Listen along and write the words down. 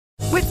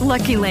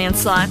Lucky Land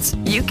Slots,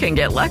 you can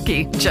get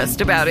lucky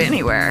just about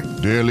anywhere.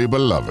 Dearly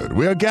beloved,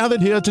 we are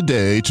gathered here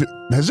today to...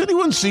 Has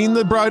anyone seen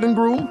the bride and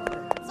groom?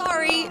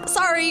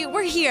 Sorry,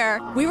 we're here.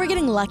 We were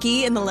getting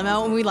lucky in the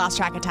limo and we lost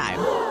track of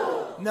time.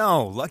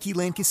 No, Lucky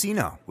Land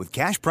Casino, with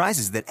cash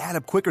prizes that add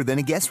up quicker than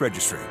a guest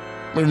registry.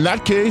 In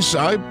that case,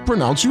 I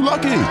pronounce you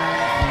lucky.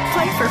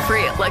 Play for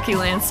free at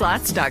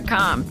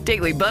LuckyLandSlots.com.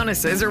 Daily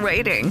bonuses are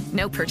waiting.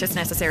 No purchase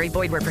necessary.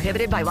 Void where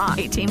prohibited by law.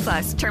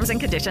 18+. Terms and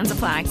conditions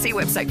apply. See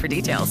website for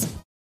details.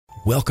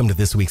 Welcome to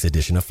this week's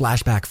edition of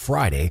Flashback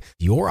Friday,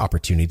 your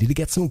opportunity to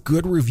get some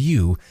good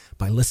review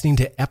by listening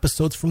to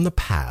episodes from the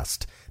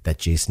past that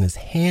Jason has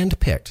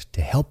handpicked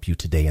to help you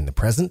today in the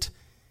present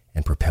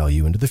and propel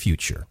you into the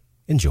future.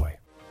 Enjoy.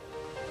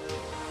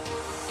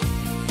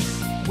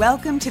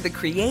 Welcome to the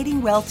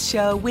Creating Wealth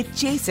Show with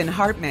Jason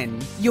Hartman.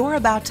 You're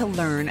about to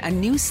learn a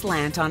new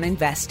slant on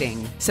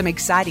investing, some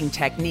exciting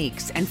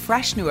techniques, and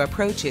fresh new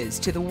approaches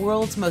to the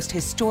world's most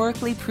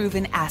historically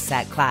proven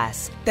asset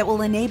class that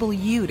will enable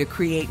you to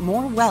create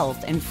more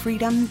wealth and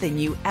freedom than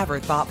you ever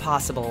thought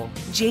possible.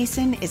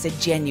 Jason is a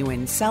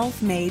genuine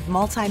self-made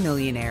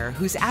multimillionaire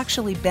who's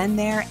actually been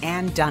there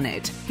and done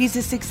it. He's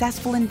a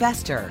successful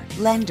investor,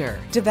 lender,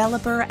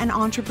 developer, and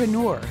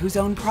entrepreneur who's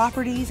owned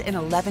properties in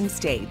 11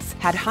 states,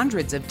 had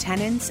hundreds of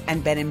tenants,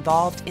 and been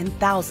involved in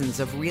thousands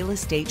of real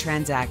estate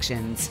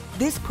transactions.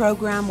 This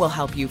program will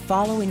help you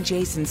follow in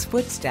Jason's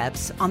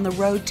footsteps on the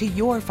road to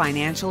your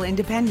financial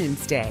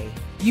independence day.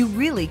 You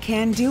really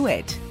can do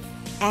it.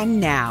 And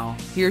now,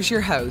 here's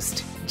your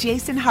host,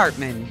 Jason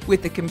Hartman,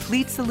 with the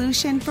complete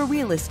solution for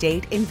real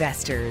estate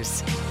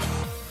investors.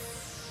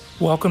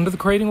 Welcome to the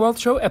Creating Wealth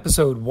Show,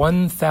 episode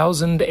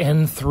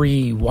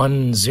 1003.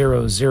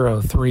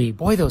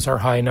 Boy, those are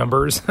high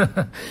numbers.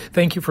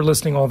 Thank you for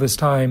listening all this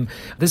time.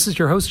 This is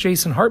your host,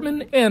 Jason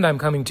Hartman, and I'm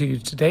coming to you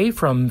today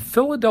from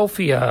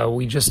Philadelphia.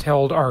 We just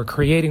held our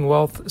Creating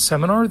Wealth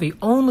seminar, the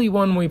only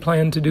one we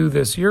plan to do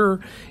this year,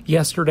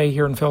 yesterday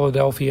here in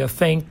Philadelphia.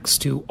 Thanks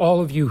to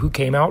all of you who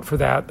came out for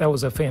that. That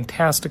was a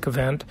fantastic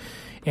event,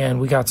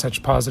 and we got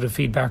such positive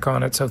feedback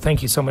on it. So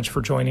thank you so much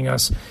for joining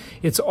us.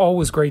 It's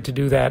always great to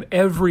do that.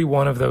 Every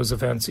one of those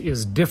events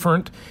is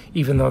different,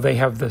 even though they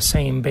have the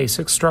same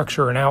basic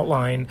structure and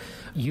outline.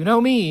 You know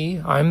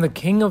me, I'm the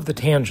king of the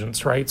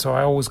tangents, right? So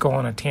I always go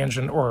on a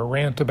tangent or a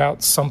rant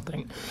about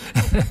something.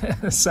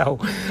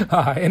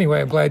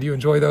 Anyway, I'm glad you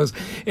enjoy those.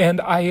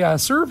 And I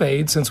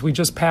surveyed, since we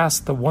just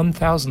passed the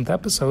 1,000th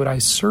episode, I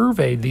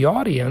surveyed the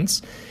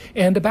audience,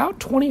 and about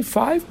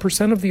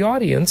 25% of the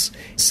audience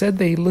said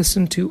they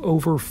listened to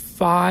over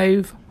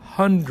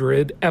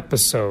 500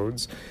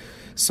 episodes.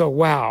 So,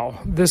 wow,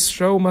 this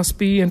show must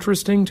be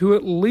interesting to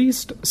at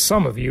least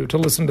some of you to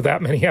listen to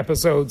that many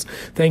episodes.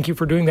 Thank you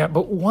for doing that.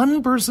 But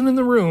one person in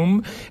the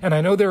room, and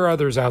I know there are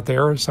others out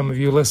there, some of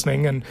you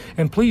listening, and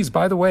please,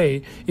 by the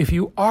way, if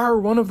you are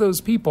one of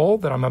those people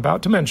that I'm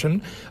about to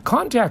mention,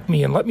 contact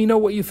me and let me know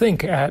what you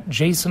think at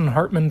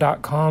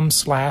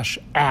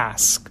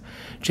jasonhartman.com/ask.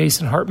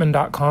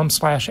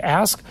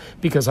 jasonhartman.com/ask,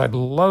 because I'd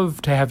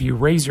love to have you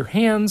raise your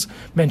hands,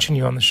 mention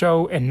you on the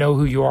show, and know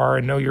who you are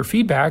and know your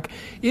feedback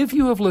if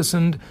you have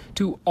listened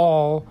to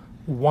all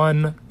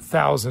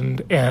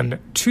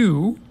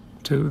 1,002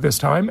 to this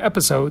time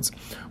episodes,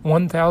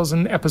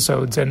 1,000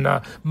 episodes. And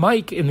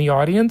Mike in the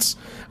audience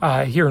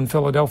here in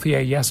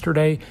Philadelphia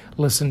yesterday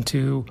listened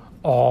to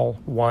all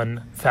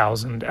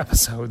 1,000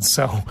 episodes.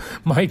 So,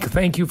 Mike,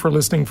 thank you for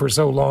listening for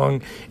so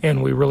long,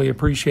 and we really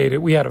appreciate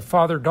it. We had a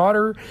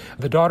father-daughter.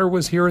 The daughter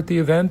was here at the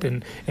event,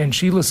 and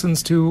she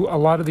listens to a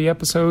lot of the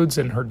episodes,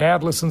 and her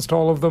dad listens to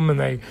all of them, and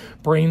they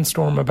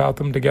brainstorm about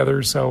them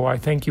together. So I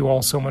thank you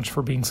all so much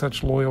for being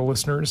such loyal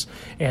listeners,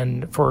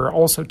 and for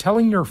also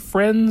telling your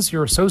friends,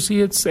 your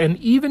associates, and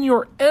even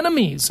your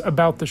enemies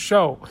about the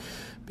show,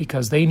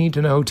 because they need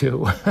to know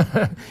too.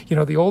 You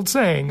know, the old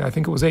saying, I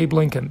think it was Abe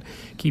Lincoln,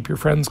 keep your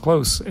friends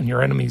close and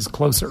your enemies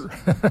closer,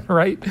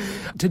 right?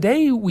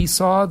 Today we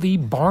saw the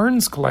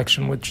Barnes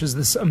collection, which is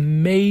this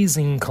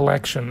amazing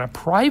collection, a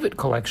private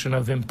collection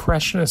of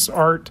Impressionist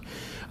art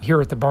here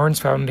at the Barnes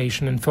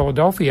Foundation in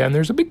Philadelphia. And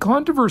there's a big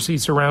controversy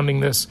surrounding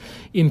this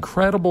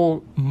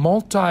incredible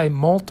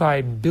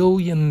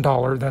multi-billion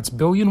dollar, that's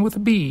billion with a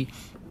B,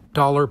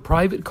 dollar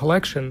private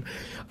collection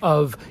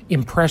of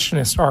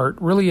Impressionist art.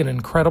 Really an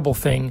incredible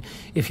thing.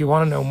 If you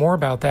want to know more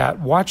about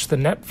that, watch the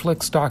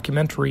Netflix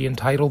documentary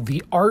entitled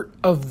The Art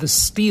of the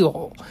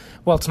Steal.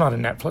 Well, it's not a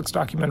Netflix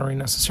documentary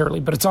necessarily,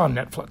 but it's on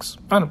Netflix.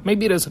 I don't know,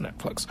 maybe it is a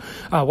Netflix.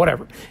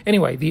 Whatever.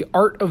 Anyway, The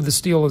Art of the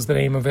Steal is the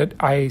name of it.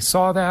 I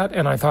saw that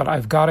and I thought,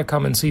 I've got to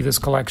come and see this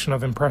collection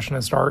of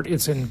Impressionist art.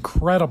 It's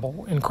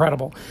incredible,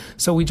 incredible.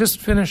 So we just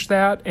finished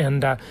that,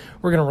 and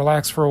we're going to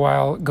relax for a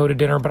while, go to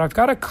dinner. But I've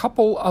got a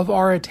couple of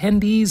our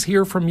attendees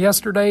here from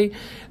yesterday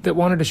that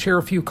wanted to share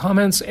a few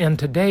comments. And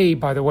today,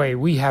 by the way,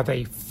 we have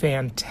a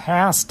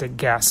fantastic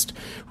guest.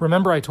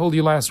 Remember, I told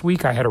you last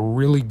week I had a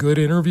really good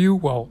interview?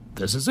 Well,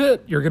 this is it.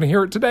 You're going to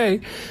hear it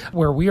today,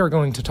 where we are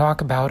going to talk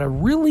about a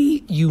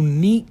really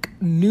unique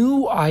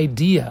new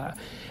idea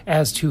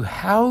as to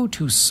how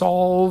to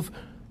solve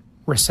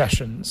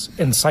recessions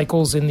and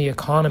cycles in the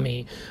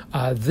economy.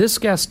 This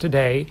guest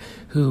today,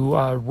 who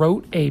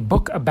wrote a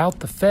book about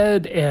the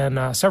Fed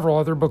and several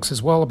other books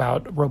as well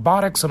about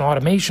robotics and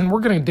automation.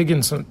 We're going to dig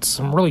in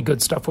some really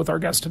good stuff with our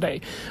guest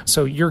today.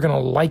 So you're going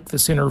to like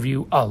this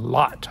interview a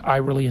lot. I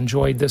really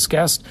enjoyed this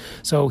guest.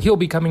 So he'll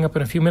be coming up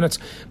in a few minutes.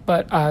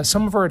 But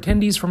some of our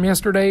attendees from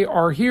yesterday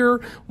are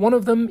here. One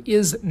of them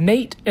is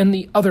Nate, and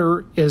the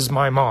other is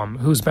my mom,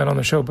 who's been on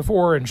the show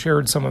before and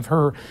shared some of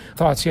her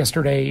thoughts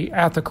yesterday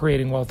at the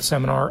Creating Wealth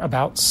seminar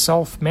about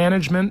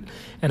self-management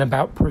and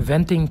about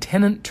preventing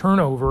tenant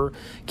turnover,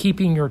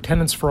 keeping your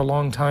tenants for a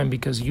long time,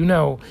 because you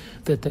know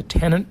that the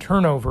tenant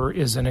turnover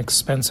is an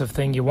expensive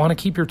thing. You want to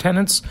keep your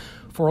tenants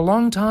for a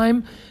long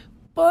time,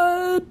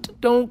 but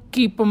don't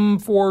keep them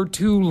for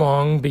too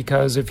long,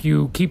 because if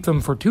you keep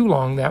them for too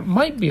long, that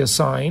might be a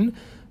sign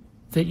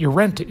that your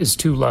rent is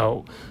too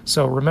low.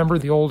 So remember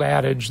the old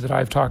adage that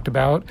I've talked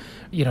about,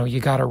 you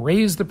got to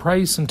raise the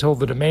price until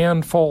the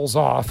demand falls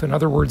off. In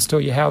other words,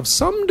 till you have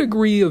some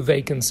degree of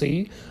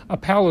vacancy, a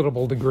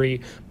palatable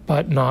degree,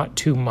 but not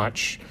too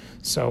much.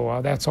 So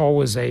that's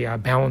always a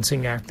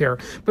balancing act there.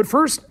 But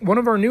first, one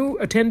of our new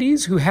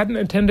attendees who hadn't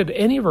attended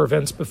any of our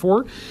events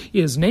before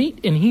is Nate,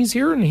 and he's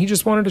here, and he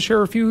just wanted to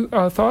share a few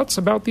thoughts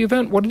about the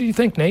event. What did you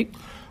think, Nate?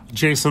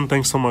 Jason,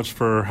 thanks so much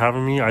for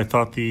having me. I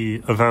thought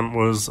the event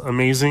was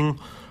amazing.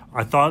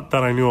 I thought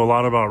that I knew a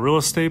lot about real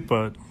estate,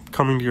 but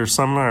coming to your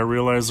seminar, I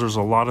realized there's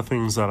a lot of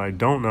things that I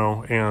don't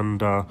know. And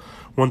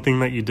one thing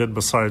that you did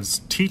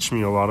besides teach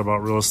me a lot about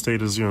real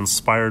estate is you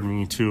inspired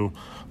me to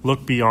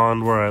look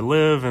beyond where I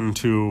live and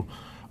to,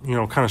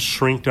 kind of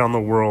shrink down the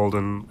world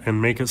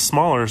and make it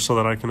smaller so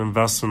that I can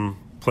invest in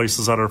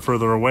places that are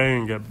further away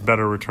and get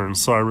better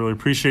returns. So I really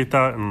appreciate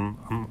that, and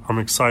I'm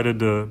excited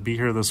to be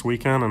here this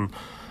weekend. And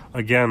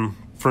again,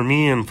 for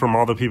me and from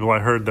all the people I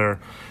heard there,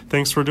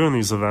 thanks for doing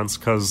these events,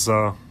 because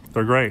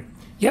they're great.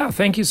 Yeah,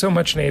 thank you so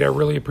much, Nate. I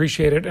really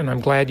appreciate it, and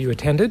I'm glad you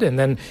attended. And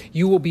then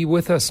you will be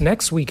with us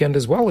next weekend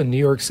as well in New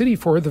York City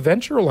for the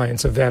Venture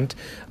Alliance event.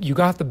 You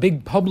got the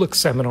big public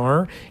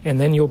seminar, and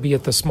then you'll be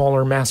at the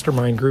smaller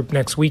mastermind group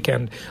next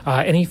weekend.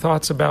 Any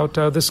thoughts about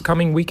this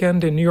coming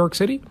weekend in New York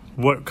City?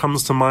 What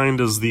comes to mind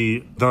is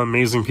the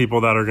amazing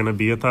people that are going to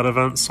be at that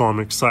event, so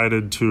I'm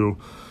excited to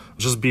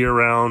just be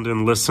around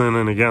and listen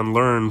and, again,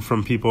 learn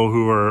from people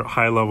who are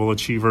high-level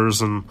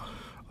achievers and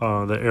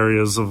the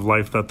areas of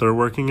life that they're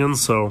working in.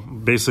 So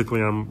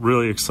basically, I'm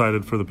really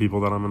excited for the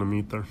people that I'm going to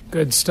meet there.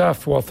 Good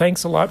stuff. Well,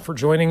 thanks a lot for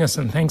joining us,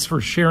 and thanks for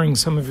sharing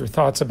some of your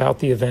thoughts about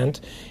the event.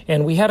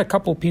 And we had a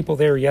couple people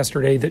there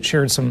yesterday that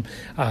shared some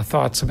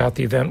thoughts about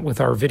the event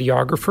with our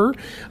videographer,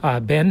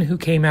 Ben, who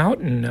came out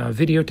and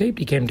videotaped.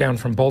 He came down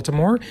from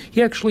Baltimore.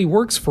 He actually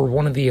works for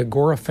one of the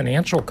Agora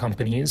financial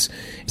companies.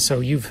 So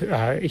you've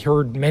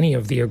heard many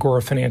of the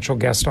Agora financial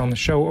guests on the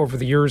show over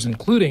the years,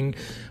 including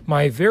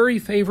my very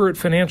favorite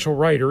financial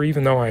writer,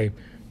 even though I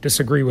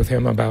disagree with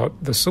him about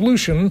the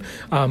solution.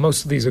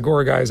 Most of these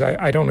Agora guys,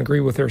 I don't agree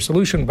with their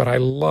solution, but I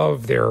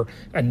love their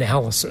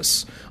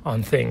analysis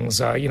on things.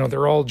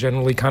 They're all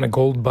generally kind of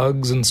gold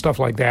bugs and stuff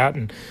like that,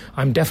 and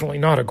I'm definitely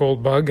not a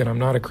gold bug, and I'm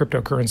not a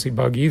cryptocurrency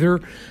bug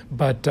either,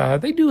 but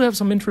they do have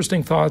some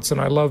interesting thoughts,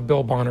 and I love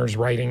Bill Bonner's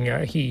writing.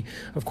 He,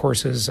 of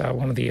course, is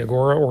one of the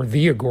Agora, or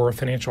the Agora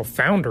financial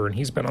founder, and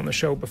he's been on the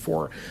show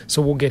before, so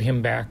we'll get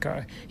him back.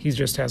 He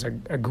just has a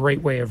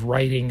great way of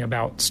writing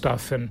about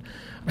stuff, and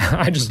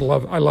I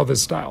love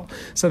his style.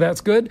 So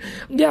that's good.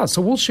 Yeah,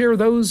 so we'll share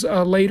those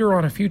later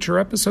on a future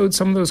episode,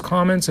 some of those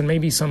comments and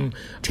maybe some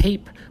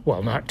tape,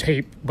 well, not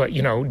tape, but,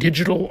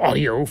 digital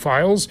audio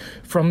files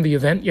from the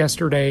event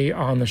yesterday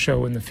on the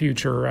show in the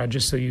future,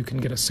 just so you can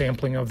get a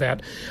sampling of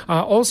that.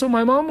 Also,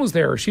 my mom was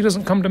there. She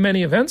doesn't come to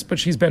many events, but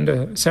she's been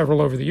to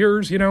several over the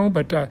years,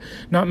 but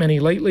not many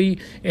lately.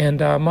 And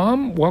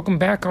Mom, welcome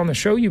back on the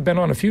show. You've been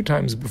on a few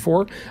times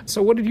before.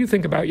 So what did you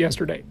think about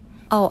yesterday?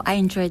 Oh, I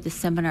enjoyed the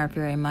seminar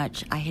very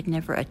much. I had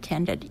never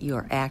attended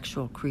your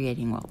actual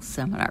Creating Wealth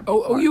seminar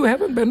before. Oh, you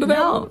haven't been to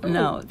that one?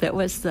 No, that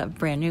was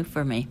brand new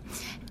for me.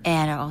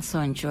 And I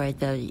also enjoyed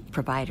the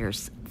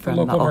providers from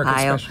the local Ohio.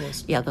 Market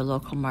specialists. Yeah, the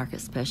local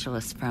market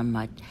specialists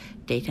from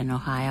Dayton,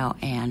 Ohio,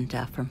 and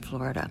from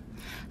Florida.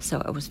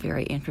 So it was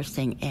very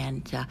interesting,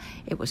 and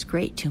it was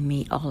great to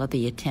meet all of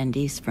the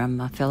attendees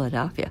from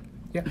Philadelphia.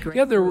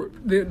 Yeah, there were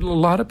a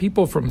lot of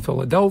people from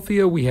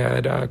Philadelphia. We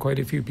had quite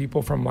a few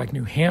people from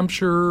New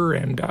Hampshire,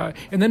 and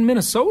then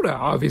Minnesota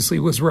obviously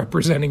was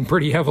representing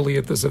pretty heavily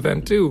at this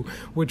event too,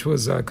 which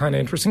was kind of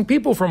interesting.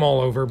 People from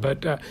all over,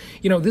 but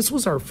this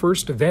was our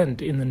first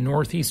event in the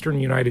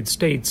northeastern United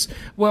States.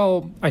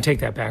 Well, I take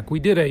that back. We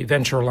did a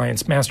Venture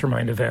Alliance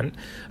Mastermind event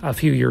a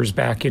few years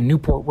back in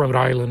Newport, Rhode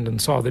Island,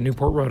 and saw the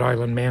Newport, Rhode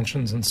Island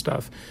mansions and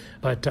stuff.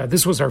 But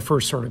this was our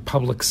first sort of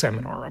public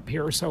seminar up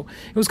here, so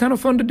it was kind of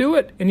fun to do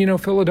it.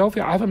 And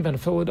Philadelphia, I haven't been to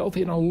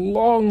Philadelphia in a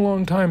long,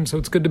 long time, so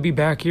it's good to be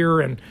back here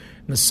and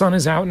The sun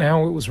is out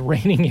now. It was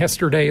raining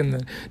yesterday and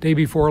the day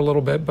before a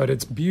little bit, but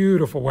it's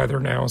beautiful weather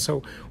now.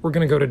 So we're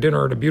going to go to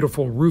dinner at a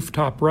beautiful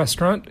rooftop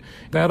restaurant.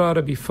 That ought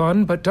to be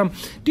fun. But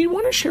do you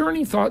want to share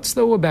any thoughts,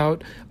 though,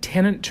 about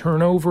tenant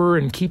turnover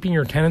and keeping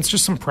your tenants?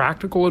 Just some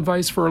practical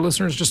advice for our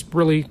listeners, just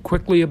really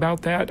quickly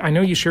about that. I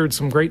know you shared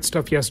some great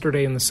stuff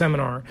yesterday in the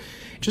seminar,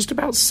 just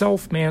about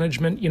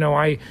self-management.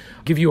 I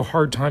give you a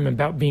hard time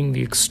about being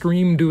the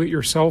extreme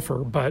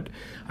do-it-yourselfer, but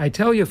I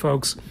tell you,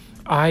 folks,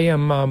 I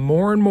am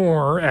more and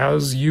more,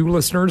 as you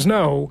listeners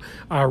know,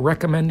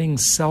 recommending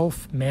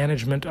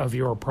self-management of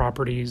your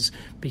properties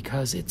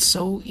because it's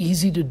so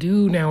easy to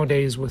do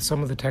nowadays with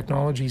some of the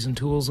technologies and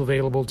tools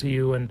available to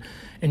you, and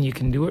you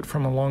can do it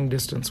from a long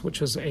distance,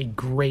 which is a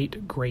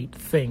great, great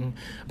thing.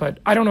 But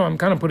I don't know, I'm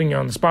kind of putting you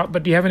on the spot,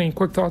 but do you have any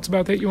quick thoughts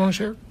about that you want to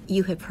share?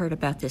 You have heard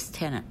about this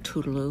tenant,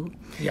 Toodaloo,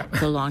 yeah.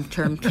 The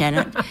long-term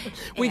tenant.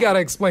 We got to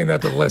explain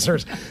that to the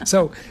listeners.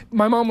 So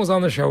my mom was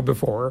on the show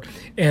before,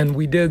 and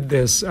we did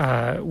this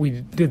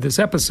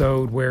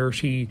episode where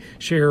she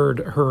shared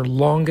her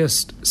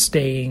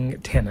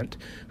longest-staying tenant,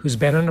 who's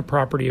been in a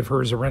property of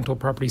hers, a rental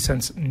property,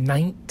 since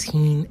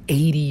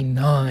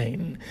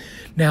 1989.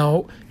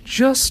 Now,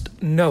 just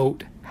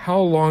note how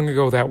long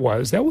ago that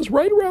was. That was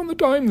right around the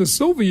time the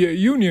Soviet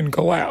Union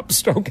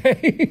collapsed,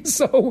 okay?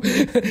 So,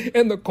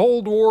 and the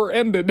Cold War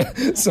ended.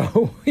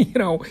 So,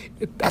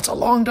 that's a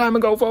long time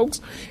ago,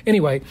 folks.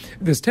 Anyway,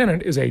 this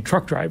tenant is a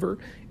truck driver.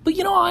 But,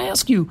 I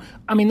ask you,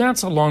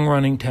 that's a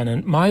long-running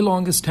tenant. My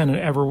longest tenant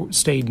ever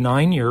stayed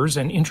 9 years,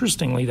 and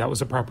interestingly, that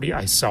was a property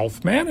I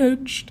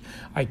self-managed.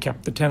 I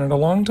kept the tenant a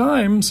long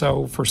time,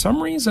 so for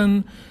some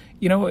reason,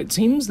 it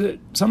seems that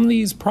some of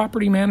these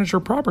property manager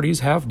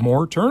properties have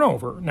more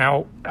turnover.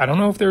 Now, I don't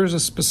know if there's a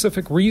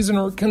specific reason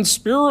or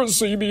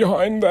conspiracy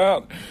behind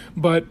that,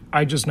 but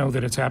I just know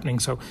that it's happening.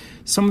 So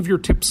some of your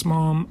tips,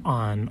 Mom,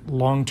 on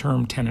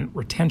long-term tenant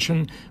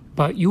retention,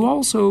 but you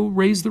also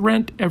raise the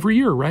rent every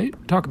year, right?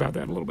 Talk about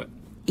that a little bit.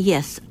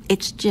 Yes,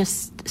 it's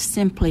just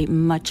simply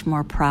much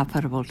more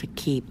profitable to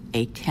keep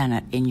a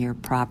tenant in your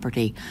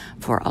property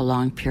for a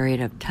long period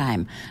of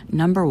time.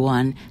 Number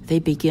one, they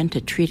begin to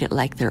treat it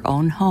like their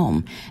own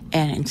home,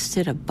 and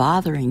instead of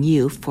bothering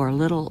you for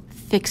little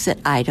fix-it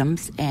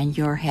items and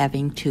you're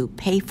having to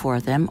pay for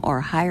them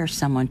or hire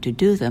someone to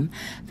do them,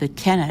 the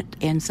tenant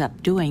ends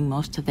up doing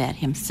most of that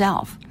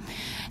himself.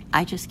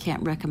 I just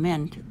can't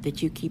recommend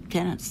that you keep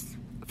tenants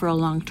for a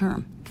long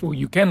term. Well,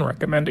 you can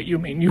recommend it. You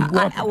mean you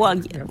want it. Well,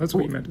 yeah, that's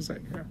what you meant to say.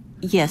 Yeah.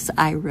 Yes,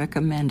 I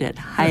recommend it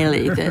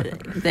highly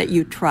that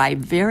you try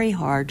very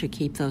hard to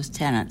keep those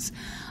tenants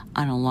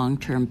on a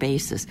long-term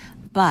basis.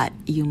 But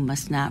you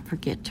must not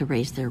forget to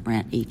raise their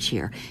rent each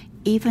year.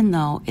 Even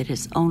though it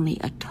is only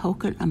a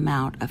token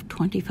amount of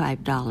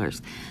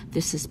 $25,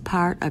 this is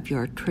part of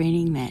your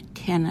training that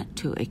tenant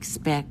to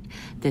expect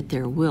that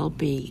there will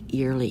be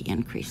yearly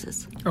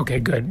increases. Okay,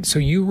 good. So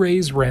you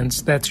raise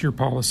rents. That's your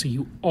policy.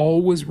 You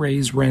always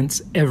raise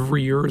rents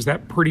every year. Is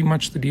that pretty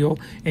much the deal?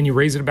 And you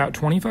raise it about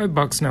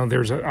 $25.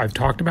 Now, I've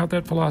talked about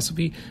that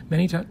philosophy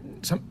many times.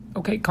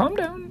 Okay, calm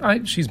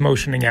down. She's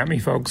motioning at me,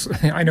 folks.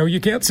 I know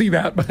you can't see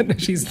that, but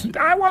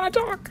I want to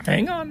talk.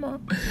 Hang on,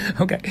 Mom.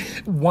 Okay.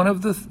 One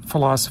of the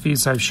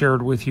philosophies I've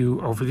shared with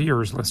you over the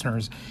years,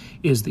 listeners,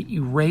 is that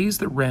you raise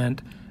the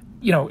rent,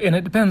 and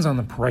it depends on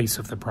the price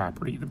of the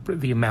property,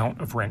 the amount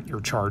of rent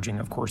you're charging.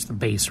 Of course, the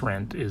base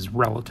rent is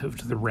relative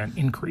to the rent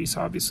increase,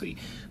 obviously.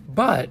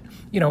 But,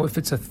 if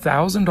it's a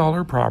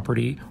 $1,000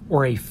 property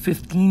or a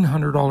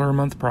 $1,500 a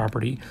month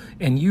property,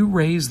 and you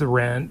raise the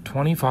rent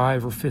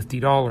 $25 or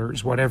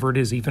 $50, whatever it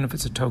is, even if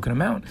it's a token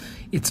amount,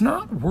 it's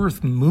not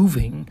worth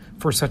moving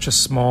for such a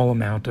small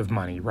amount of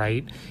money,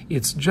 right?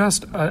 It's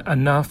just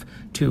enough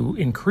to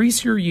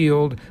increase your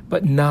yield,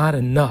 but not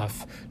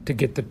enough to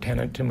get the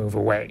tenant to move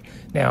away.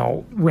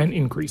 Now, rent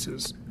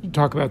increases.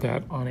 Talk about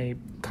that on a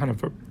kind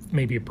of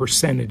maybe a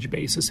percentage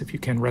basis, if you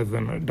can, rather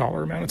than a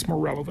dollar amount. It's more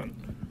relevant.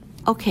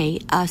 Okay,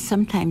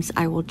 sometimes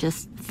I will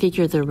just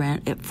figure the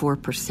rent at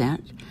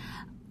 4%,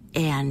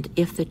 and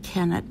if the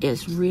tenant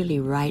is really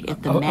right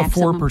at the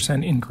maximum... A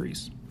 4%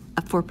 increase.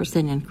 A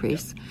 4%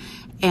 increase.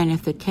 Yeah. And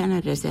if the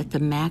tenant is at the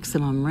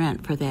maximum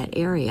rent for that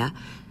area,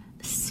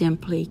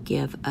 simply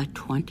give a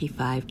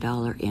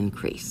 $25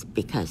 increase,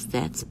 because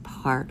that's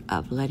part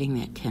of letting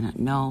that tenant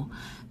know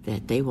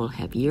that they will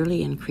have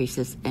yearly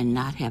increases and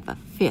not have a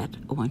fit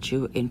once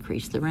you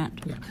increase the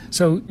rent. Yeah.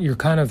 So you're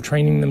kind of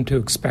training them to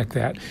expect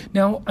that.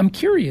 Now, I'm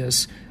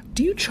curious,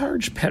 do you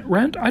charge pet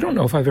rent? I don't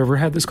know if I've ever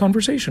had this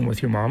conversation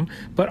with you, Mom,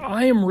 but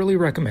I am really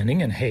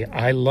recommending, and hey,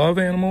 I love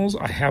animals.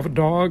 I have a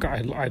dog.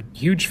 I'm a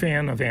huge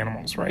fan of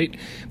animals, right?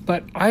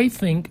 But I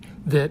think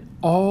that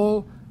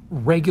all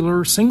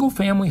regular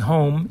single-family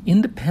home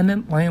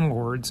independent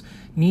landlords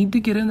need to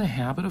get in the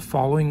habit of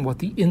following what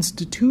the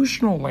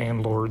institutional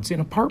landlords in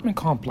apartment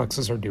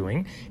complexes are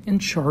doing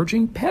and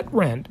charging pet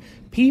rent.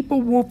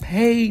 People will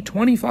pay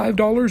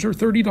 $25 or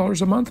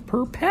 $30 a month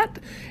per pet,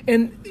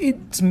 and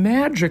it's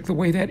magic the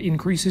way that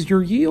increases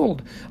your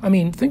yield.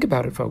 Think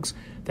about it, folks.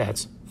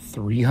 That's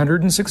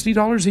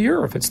 $360 a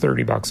year if it's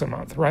 $30 a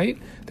month, right?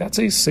 That's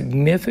a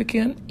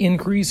significant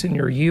increase in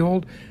your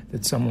yield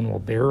that someone will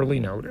barely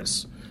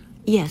notice.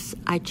 Yes,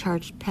 I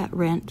charged pet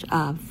rent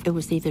of, it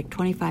was either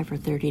 $25 or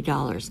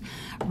 $30.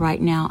 Right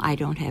now, I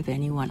don't have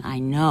anyone I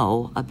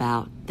know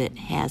about that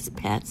has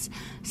pets,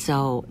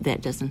 so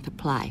that doesn't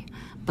apply.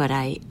 But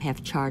I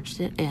have charged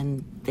it,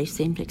 and they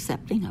seemed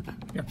accepting of it.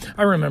 Yeah.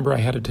 I remember I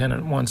had a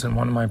tenant once in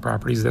one of my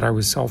properties that I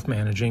was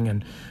self-managing,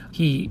 and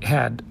he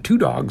had 2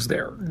 dogs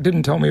there.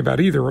 Didn't tell me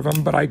about either of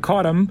them, but I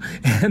caught him,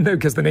 and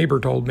because the neighbor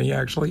told me,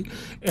 actually.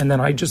 And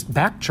then I just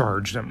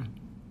back-charged him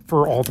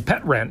for all the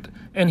pet rent,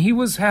 and he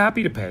was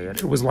happy to pay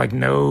it. It was like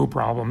no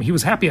problem. He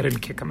was happy I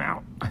didn't kick him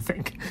out, I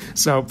think,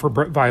 so for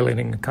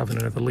violating the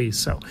covenant of the lease.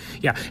 So,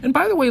 yeah. And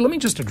by the way, let me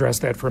just address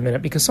that for a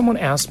minute, because someone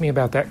asked me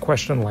about that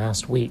question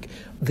last week.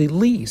 The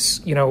lease,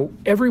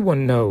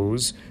 everyone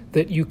knows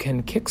that you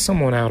can kick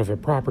someone out of a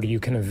property, you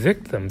can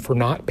evict them for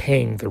not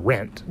paying the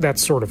rent.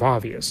 That's sort of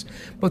obvious.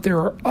 But there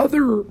are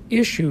other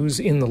issues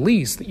in the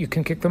lease that you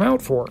can kick them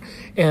out for.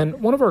 And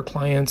one of our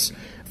clients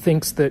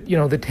thinks that,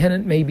 the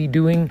tenant may be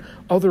doing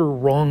other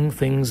wrong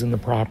things in the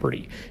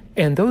property.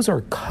 And those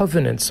are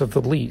covenants of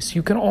the lease.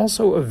 You can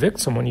also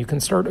evict someone. You can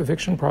start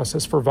eviction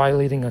process for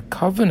violating a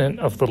covenant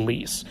of the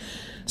lease.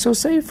 So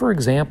say, for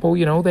example,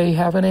 they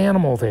have an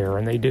animal there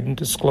and they didn't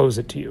disclose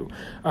it to you.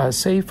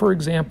 Say, for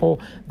example,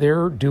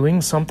 they're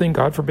doing something,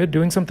 God forbid,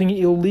 doing something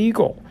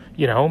illegal.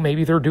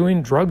 Maybe they're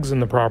doing drugs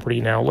in the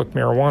property now. Look,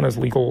 marijuana is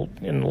legal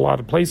in a lot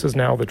of places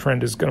now. The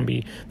trend is going to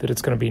be that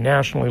it's going to be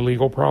nationally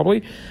legal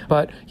probably.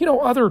 But,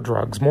 other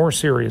drugs, more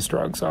serious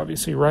drugs,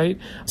 obviously, right?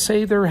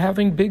 Say they're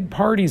having big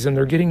parties and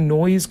they're getting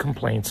noise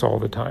complaints all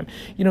the time.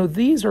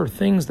 These are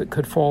things that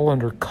could fall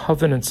under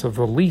covenants of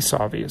the lease,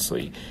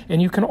 obviously.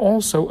 And you can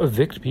also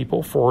evict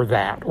people for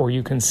that, or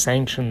you can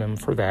sanction them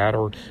for that,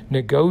 or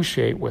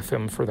negotiate with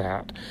them for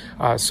that.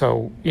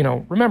 So,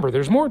 remember,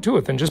 there's more to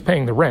it than just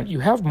paying the rent.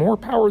 You have more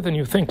power than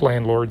you think,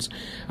 landlords.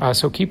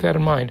 So keep that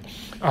in mind.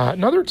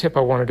 Another tip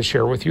I wanted to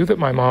share with you that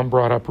my mom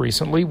brought up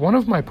recently, one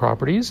of my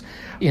properties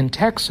in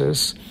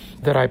Texas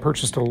that I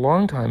purchased a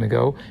long time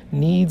ago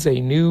needs a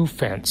new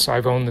fence.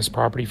 I've owned this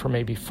property for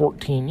maybe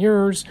 14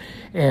 years,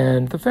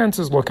 and the fence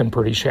is looking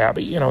pretty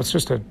shabby. It's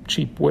just a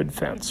cheap wood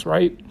fence,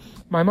 right?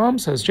 My mom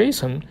says,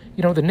 Jason,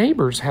 the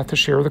neighbors have to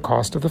share the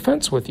cost of the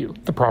fence with you.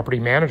 The property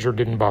manager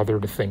didn't bother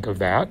to think of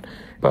that,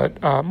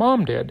 but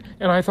Mom did.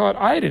 And I thought,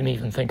 I didn't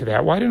even think of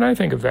that. Why didn't I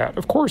think of that?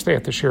 Of course they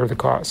have to share the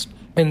cost.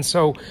 And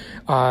so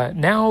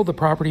now the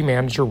property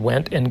manager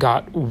went and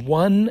got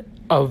one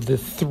of the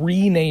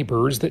 3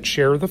 neighbors that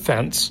share the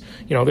fence.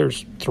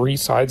 There's 3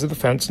 sides of the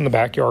fence in the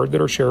backyard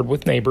that are shared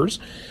with neighbors.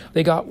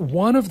 They got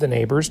one of the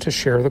neighbors to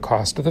share the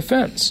cost of the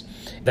fence.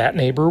 That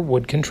neighbor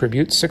would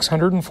contribute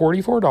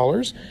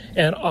 $644,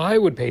 and I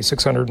would pay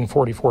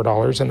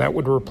 $644, and that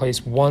would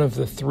replace one of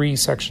the 3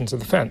 sections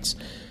of the fence.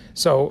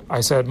 So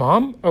I said,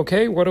 Mom,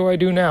 okay, what do I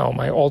do now?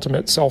 My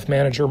ultimate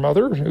self-manager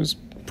mother, who's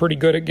pretty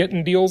good at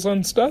getting deals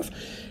on stuff.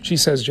 She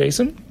says,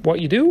 Jason, what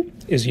you do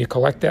is you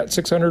collect that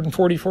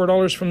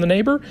 $644 from the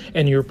neighbor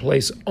and you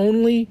replace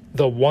only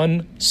the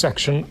one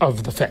section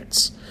of the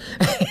fence.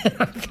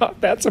 I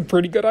thought that's a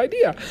pretty good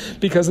idea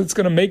because it's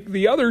going to make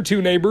the other 2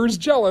 neighbors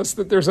jealous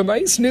that there's a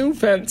nice new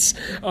fence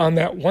on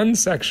that one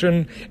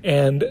section,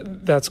 and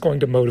that's going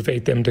to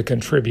motivate them to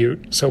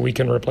contribute so we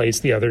can replace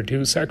the other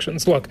 2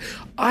 sections. Look,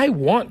 I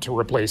want to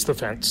replace the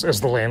fence as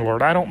the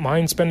landlord. I don't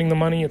mind spending the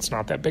money. It's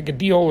not that big a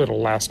deal.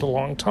 It'll last a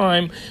long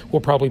time.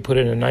 We'll probably put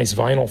in a nice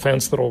vinyl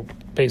fence that'll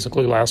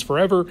basically last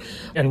forever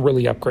and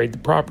really upgrade the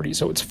property.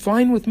 So it's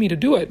fine with me to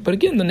do it. But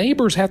again, the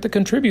neighbors have to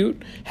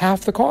contribute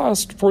half the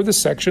cost for the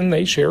section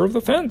they share of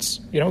the fence.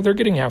 They're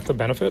getting half the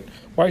benefit.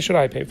 Why should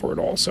I pay for it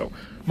all? So,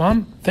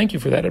 Mom, thank you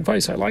for that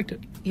advice. I liked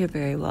it. You're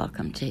very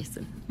welcome,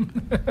 Jason.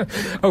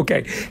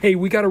 Okay. Hey,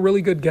 we got a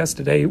really good guest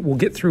today. We'll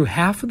get through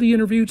half of the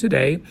interview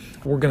today.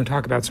 We're going to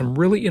talk about some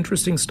really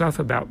interesting stuff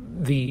about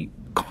the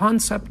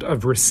concept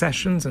of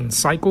recessions and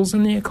cycles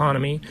in the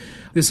economy.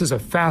 This is a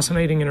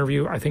fascinating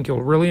interview. I think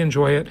you'll really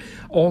enjoy it.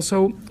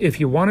 Also, if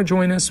you want to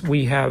join us,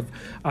 we have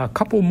a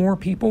couple more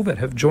people that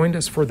have joined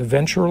us for the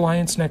Venture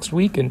Alliance next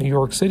week in New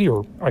York City,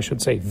 or I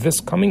should say this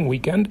coming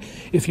weekend.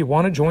 If you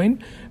want to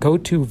join, go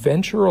to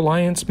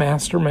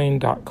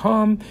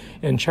venturealliancemastermind.com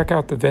and check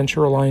out the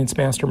Venture Alliance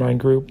Mastermind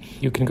group.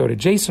 You can go to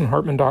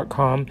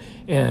jasonhartman.com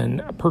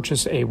and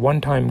purchase a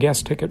one-time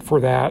guest ticket for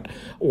that,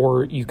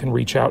 or you can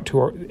reach out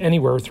to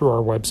anywhere through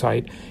our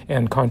website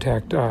and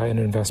contact an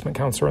investment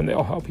counselor, and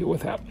they'll help you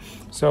with that.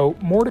 So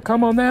more to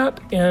come on that,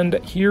 and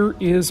here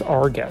is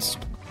our guest.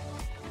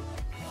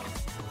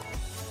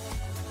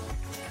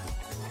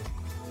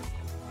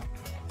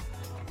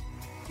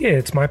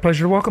 It's my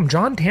pleasure to welcome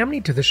John Tamny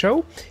to the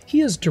show.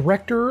 He is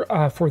director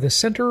for the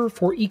Center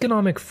for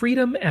Economic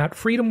Freedom at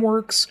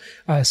FreedomWorks,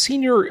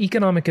 senior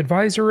economic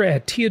advisor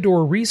at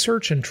Theodore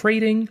Research and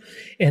Trading,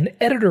 and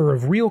editor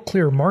of Real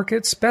Clear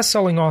Markets,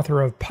 best-selling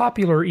author of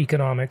Popular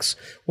Economics,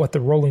 What the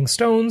Rolling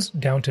Stones,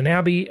 Downton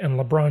Abbey, and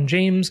LeBron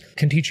James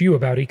Can Teach You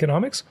About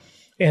Economics.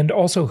 And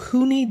also,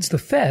 who needs the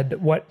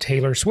Fed? What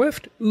Taylor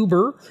Swift,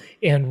 Uber,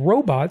 and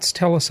robots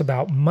tell us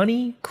about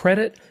money,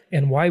 credit,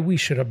 and why we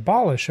should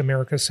abolish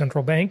America's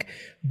central bank.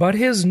 But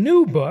his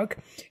new book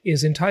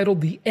is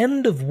entitled The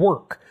End of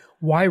Work,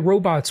 Why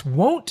Robots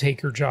Won't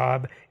Take Your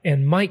Job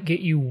and Might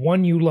Get You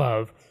One You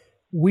Love.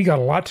 We got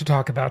a lot to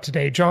talk about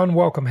today. John,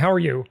 welcome. How are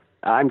you?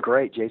 I'm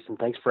great, Jason.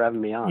 Thanks for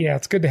having me on. Yeah,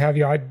 it's good to have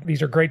you.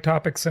 These are great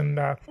topics. And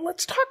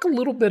let's talk a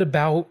little bit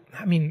about,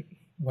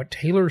 what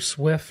Taylor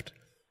Swift,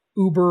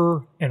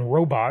 Uber, and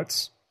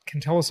robots can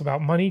tell us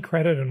about money,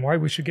 credit, and why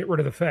we should get rid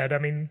of the Fed.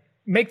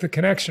 Make the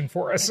connection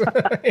for us.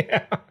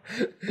 Yeah.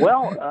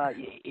 Well,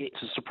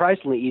 it's a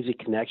surprisingly easy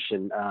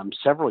connection.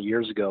 Several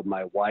years ago,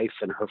 my wife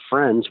and her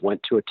friends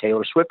went to a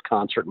Taylor Swift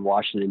concert in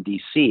Washington,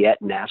 D.C.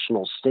 at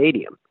National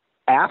Stadium.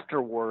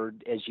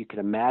 Afterward, as you can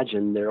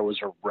imagine, there was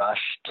a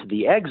rush to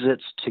the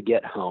exits to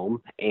get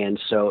home. And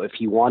so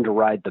if you wanted to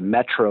ride the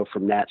metro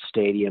from that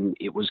stadium,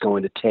 it was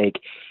going to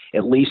take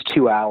at least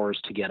 2 hours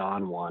to get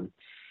on one.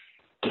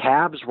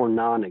 Cabs were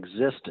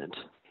non-existent.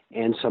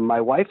 And so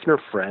my wife and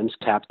her friends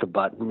tapped the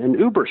button and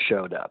Uber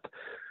showed up.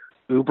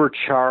 Uber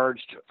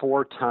charged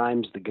 4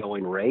 times the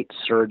going rate,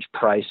 surge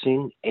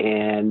pricing,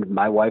 and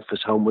my wife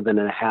was home within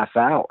a half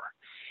hour.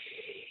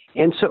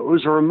 And so it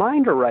was a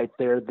reminder right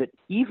there that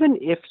even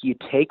if you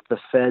take the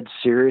Fed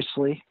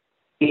seriously,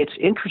 its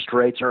interest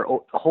rates are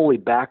wholly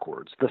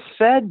backwards. The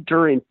Fed,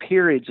 during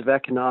periods of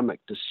economic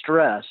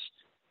distress,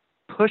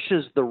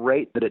 pushes the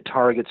rate that it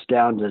targets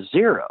down to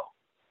zero.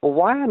 Well,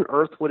 why on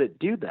earth would it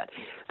do that?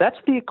 That's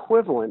the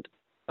equivalent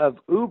of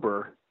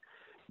Uber,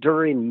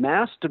 during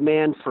mass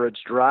demand for its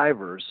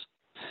drivers,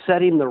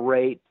 setting the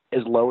rate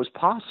as low as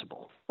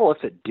possible. Well,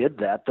 if it did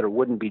that, there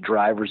wouldn't be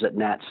drivers at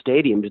Nat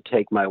Stadium to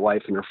take my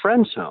wife and her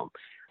friends home.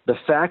 The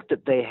fact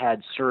that they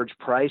had surge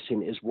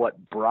pricing is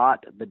what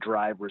brought the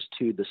drivers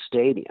to the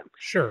stadium.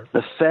 Sure.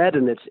 The Fed,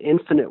 in its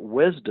infinite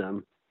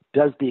wisdom,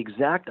 does the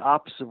exact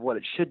opposite of what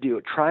it should do.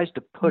 It tries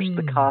to push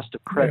the cost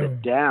of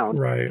credit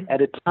down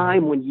at a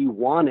time when you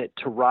want it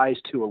to rise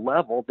to a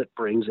level that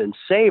brings in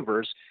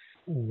savers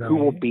who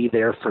will be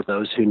there for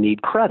those who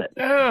need credit.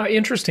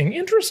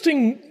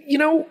 Interesting.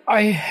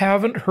 I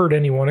haven't heard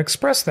anyone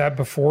express that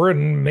before,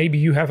 and maybe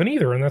you haven't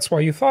either, and that's why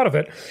you thought of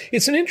it.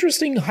 It's an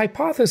interesting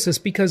hypothesis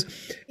because,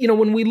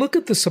 when we look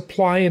at the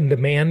supply and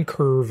demand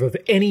curve of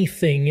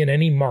anything in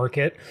any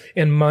market,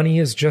 and money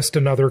is just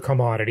another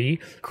commodity,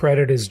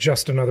 credit is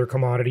just another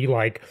commodity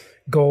like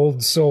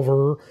gold,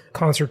 silver,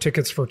 concert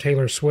tickets for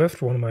Taylor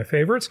Swift, one of my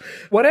favorites,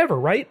 whatever,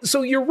 right?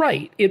 So you're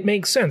right. It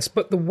makes sense.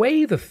 But the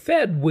way the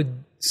Fed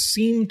would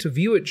seem to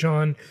view it,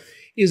 John,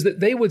 is that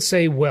they would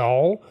say,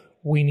 well,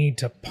 we need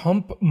to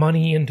pump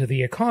money into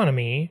the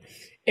economy.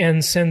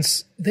 And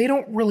since they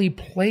don't really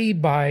play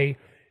by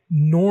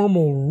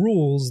normal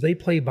rules, they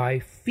play by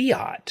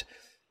fiat.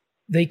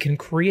 They can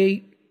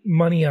create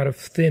money out of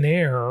thin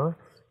air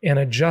and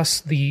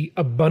adjust the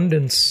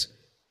abundance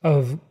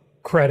of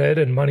credit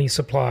and money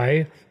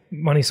supply.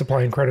 Money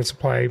supply and credit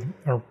supply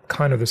are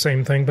kind of the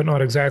same thing, but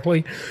not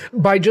exactly,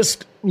 by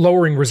just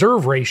lowering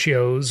reserve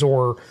ratios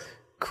or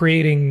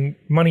creating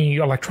money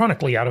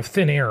electronically out of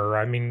thin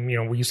air.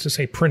 We used to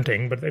say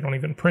printing, but they don't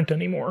even print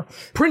anymore.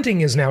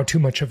 Printing is now too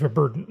much of a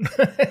burden,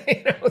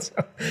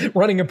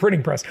 running a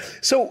printing press.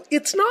 So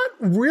it's not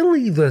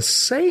really the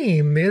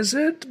same, is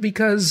it?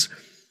 Because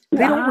they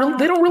don't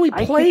really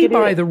play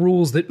by the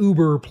rules that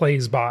Uber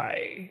plays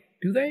by,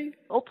 do they?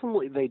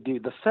 Ultimately, they do.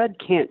 The Fed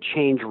can't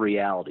change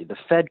reality. The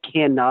Fed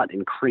cannot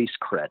increase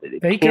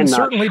credit. They can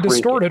certainly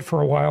distort it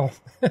for a while.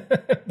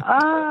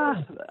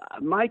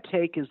 My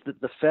take is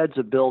that the Fed's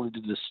ability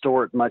to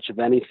distort much of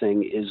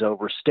anything is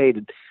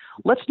overstated.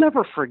 Let's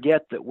never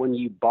forget that when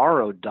you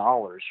borrow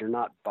dollars, you're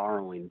not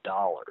borrowing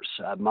dollars.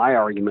 My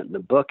argument in the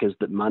book is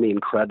that money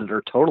and credit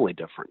are totally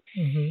different.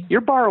 Mm-hmm.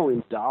 You're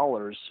borrowing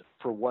dollars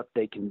for what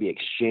they can be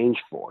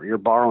exchanged for. You're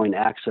borrowing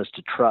access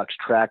to trucks,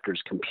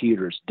 tractors,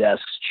 computers,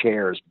 desks,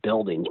 chairs,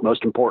 buildings,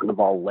 most important of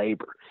all,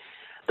 labor.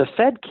 The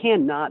Fed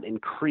cannot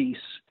increase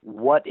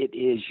what it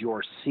is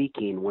you're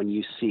seeking when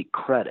you seek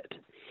credit.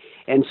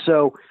 And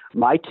so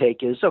my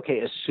take is, okay,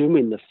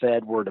 assuming the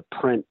Fed were to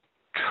print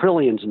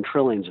trillions and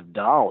trillions of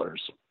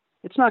dollars,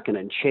 it's not going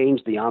to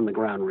change the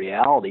on-the-ground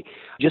reality.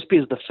 Just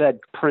because the Fed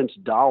prints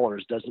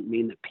dollars doesn't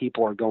mean that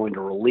people are going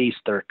to release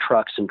their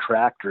trucks and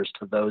tractors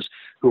to those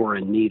who are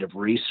in need of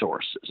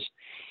resources.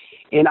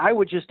 And I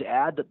would just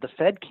add that the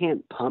Fed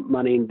can't pump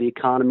money into the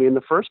economy in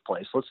the first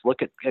place. Let's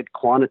look at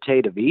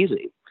quantitative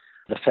easing.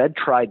 The Fed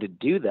tried to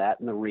do that,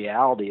 and the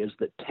reality is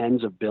that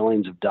tens of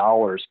billions of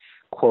dollars,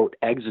 quote,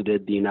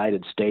 exited the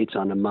United States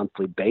on a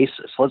monthly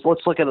basis. Let's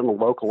look at it on a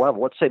local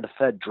level. Let's say the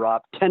Fed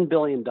dropped $10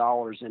 billion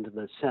into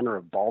the center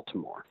of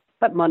Baltimore.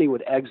 That money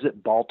would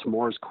exit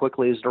Baltimore as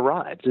quickly as it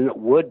arrived, and it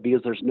would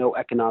because there's no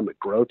economic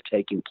growth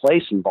taking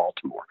place in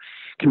Baltimore.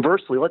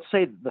 Conversely, let's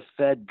say the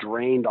Fed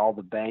drained all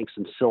the banks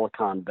in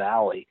Silicon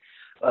Valley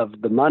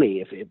of the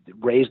money if it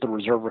raised the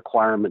reserve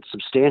requirement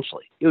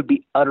substantially. It would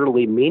be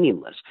utterly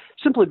meaningless,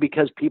 simply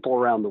because people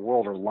around the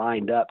world are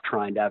lined up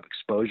trying to have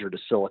exposure to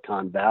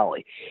Silicon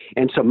Valley.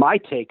 And so my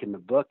take in the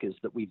book is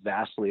that we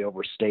vastly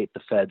overstate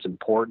the Fed's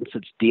importance.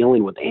 It's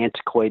dealing with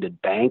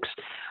antiquated banks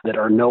that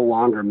are no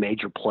longer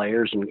major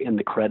players in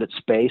the credit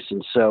space.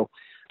 And so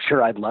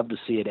sure, I'd love to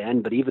see it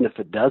end, but even if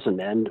it doesn't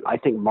end, I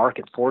think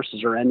market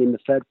forces are ending the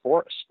Fed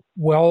for us.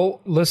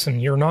 Well, listen,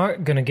 you're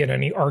not going to get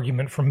any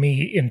argument from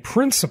me in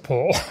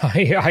principle.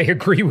 I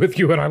agree with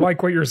you, and I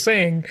like what you're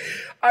saying.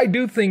 I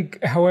do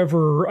think,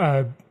 however,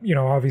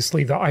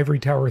 obviously the ivory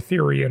tower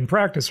theory and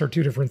practice are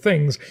two different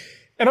things.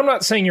 And I'm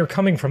not saying you're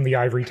coming from the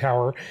ivory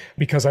tower,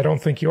 because I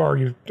don't think you are.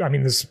 This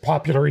is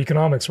popular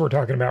economics we're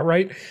talking about,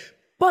 right?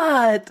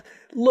 But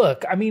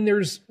look,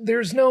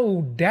 there's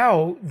no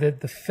doubt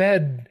that the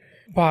Fed,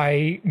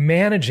 by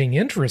managing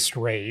interest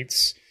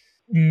rates,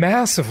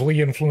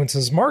 massively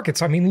influences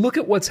markets. Look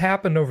at what's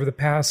happened over the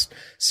past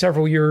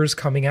several years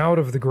coming out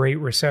of the Great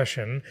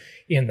Recession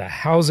in the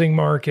housing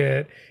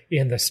market,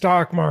 in the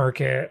stock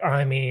market.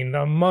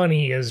 The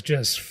money is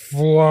just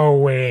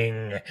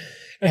flowing,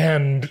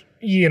 and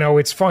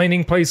it's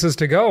finding places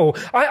to go.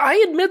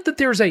 I admit that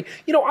there's I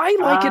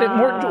like it at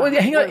more.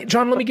 Hang on,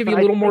 John. Let me give you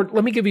a little more.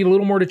 Let me give you a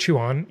little more to chew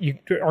on. You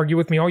argue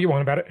with me all you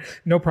want about it,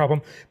 no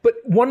problem. But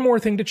one more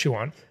thing to chew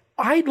on.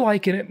 I'd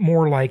liken it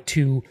more like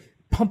to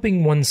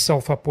pumping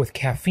oneself up with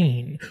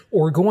caffeine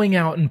or going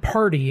out and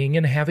partying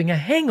and having a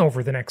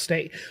hangover the next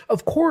day.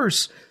 Of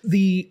course,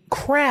 the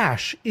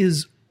crash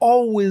is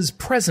always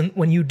present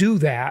when you do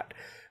that,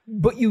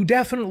 but you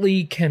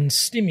definitely can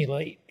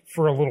stimulate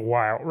for a little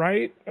while,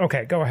 right?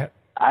 Okay, go ahead.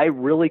 I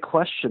really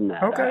question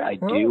that. Okay, I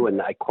do,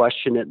 and I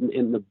question it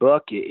in the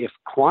book. If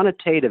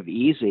quantitative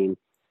easing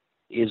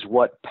is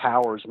what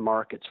powers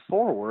markets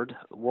forward,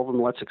 well,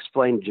 then let's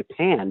explain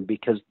Japan,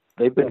 because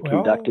they've been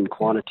conducting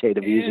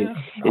quantitative easing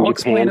in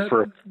Japan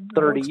for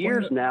 30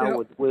 years now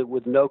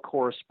with no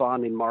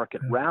corresponding market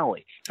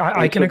rally.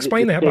 I can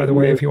explain that, by the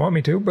way, if you want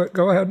me to, but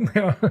go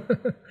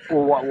ahead.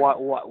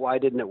 Well, why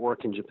didn't it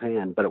work in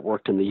Japan, but it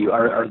worked in the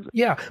U.S.?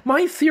 Yeah,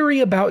 my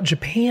theory about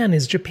Japan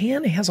is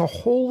Japan has a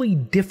wholly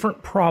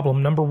different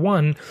problem. Number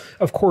one,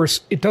 of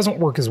course, it doesn't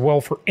work as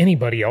well for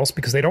anybody else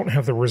because they don't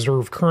have the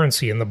reserve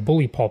currency and the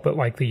bully pulpit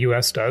like the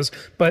U.S. does.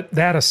 But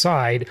that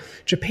aside,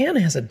 Japan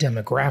has a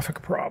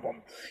demographic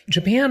problem.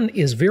 Japan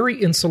is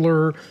very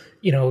insular.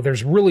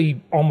 There's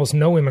really almost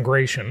no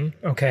immigration,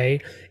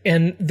 okay?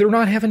 And they're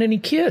not having any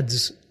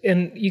kids.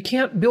 And you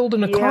can't build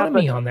an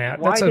economy on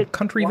that. That's a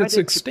country that's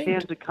extinct.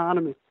 Japan's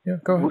economy,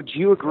 go ahead. Would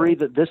you agree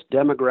that this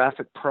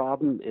demographic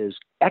problem is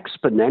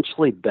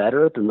exponentially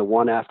better than the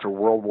one after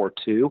World War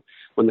II,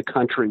 when the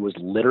country was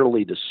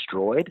literally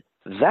destroyed?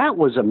 That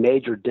was a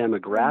major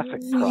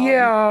demographic problem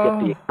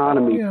that the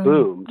economy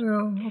boomed.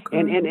 Yeah, okay.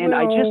 And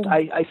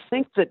I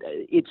think that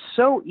it's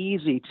so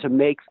easy to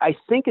make. I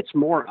think it's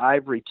more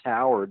ivory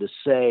tower to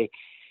say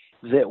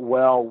that,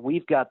 well,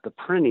 we've got the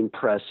printing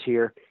press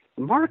here.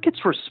 Markets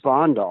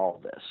respond to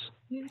all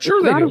this.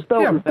 Sure, they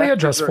do. They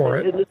adjust for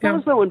it. It's not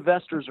as though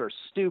investors are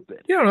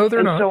stupid. No,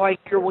 they're not. So I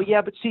hear,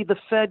 but see, the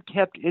Fed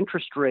kept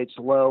interest rates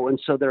low, and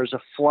so there's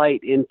a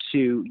flight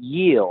into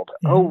yield.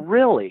 Mm-hmm. Oh,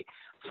 really?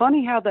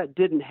 Funny how that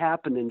didn't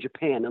happen in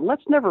Japan. And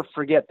let's never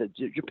forget that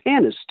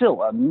Japan is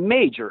still a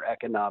major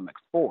economic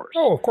force.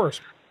 Oh, of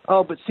course.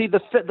 Oh, but see,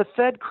 the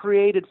Fed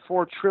created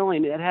 $4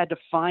 trillion. It had to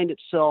find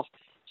itself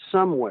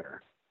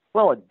somewhere.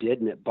 Well, it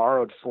didn't. It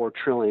borrowed $4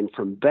 trillion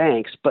from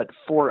banks. But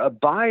for a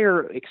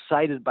buyer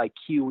excited by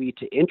QE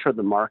to enter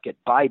the market,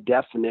 by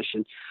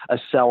definition, a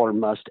seller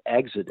must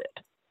exit it.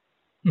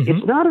 Mm-hmm.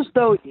 It's not as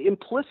though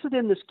implicit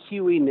in this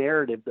QE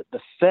narrative that the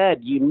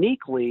Fed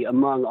uniquely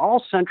among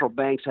all central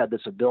banks had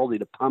this ability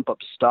to pump up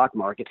the stock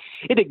market.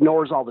 It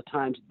ignores all the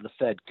times that the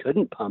Fed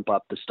couldn't pump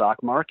up the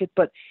stock market,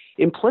 but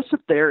implicit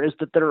there is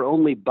that there are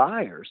only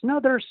buyers. No,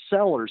 there are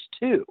sellers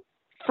too.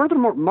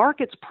 Furthermore,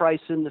 markets price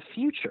in the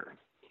future.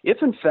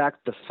 If, in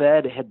fact, the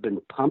Fed had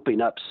been pumping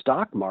up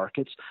stock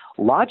markets,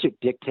 logic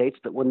dictates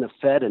that when the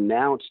Fed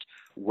announced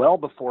well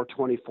before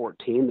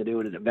 2014 that it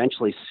would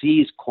eventually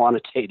cease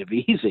quantitative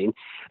easing,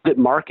 that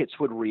markets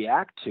would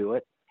react to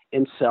it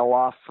and sell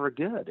off for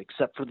good,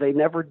 except for they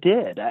never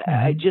did.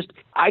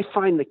 I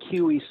find the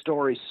QE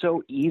story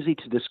so easy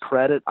to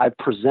discredit. I've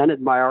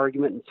presented my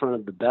argument in front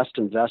of the best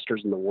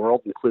investors in the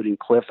world, including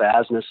Cliff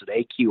Asness at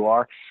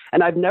AQR,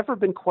 and I've never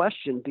been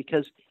questioned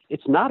because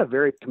it's not a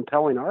very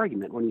compelling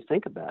argument when you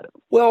think about it.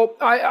 Well,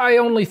 I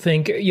only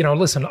think,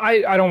 listen,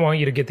 I don't want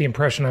you to get the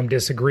impression I'm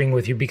disagreeing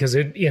with you because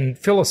in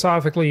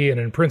philosophically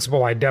and in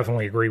principle, I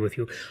definitely agree with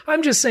you.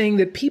 I'm just saying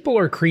that people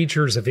are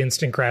creatures of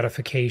instant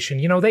gratification.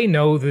 They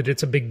know that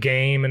it's a big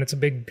game and it's a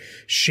big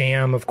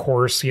sham, of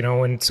course,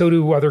 and so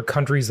do other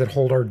countries that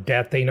hold our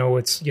debt. They know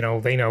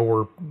they know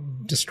we're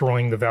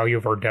destroying the value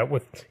of our debt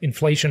with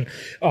inflation,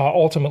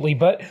 ultimately.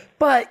 But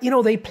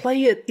they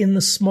play it in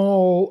the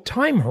small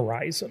time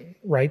horizon,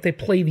 right? They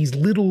play these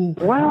little,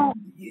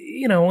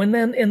 and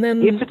then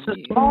if it's a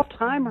small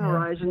time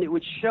horizon, it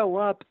would show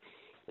up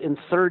in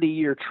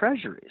 30-year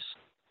treasuries.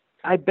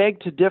 I beg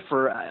to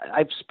differ.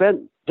 I've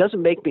spent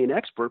Doesn't make me an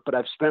expert, but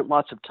I've spent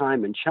lots of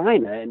time in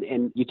China,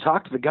 and you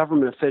talk to the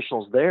government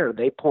officials there,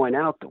 they point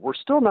out that we're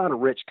still not a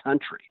rich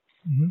country.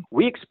 Mm-hmm.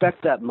 We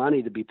expect that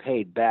money to be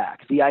paid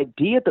back. The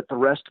idea that the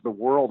rest of the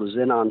world is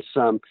in on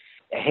some,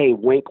 hey,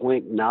 wink,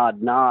 wink,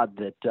 nod, nod,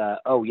 that,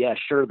 oh, yeah,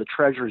 sure, the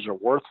treasuries are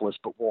worthless,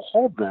 but we'll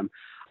hold them.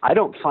 I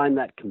don't find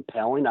that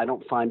compelling. I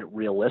don't find it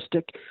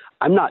realistic.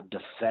 I'm not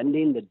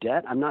defending the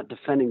debt. I'm not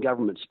defending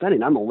government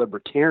spending. I'm a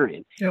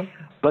libertarian. Yep.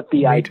 But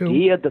the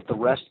idea that the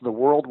rest of the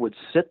world would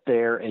sit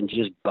there and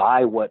just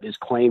buy what is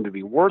claimed to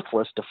be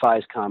worthless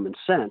defies common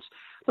sense.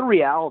 The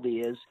reality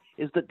is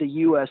that the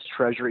U.S.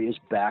 Treasury is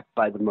backed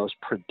by the most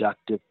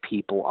productive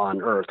people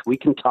on earth. We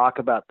can talk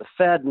about the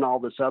Fed and all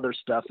this other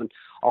stuff and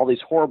all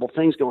these horrible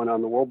things going on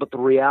in the world, but the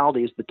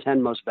reality is the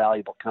 10 most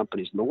valuable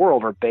companies in the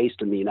world are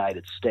based in the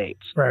United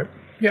States. Right.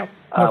 Yeah.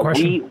 No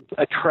question. We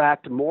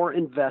attract more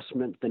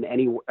investment than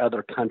any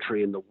other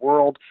country in the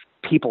world.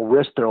 People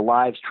risk their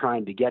lives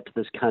trying to get to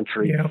this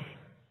country. Yeah.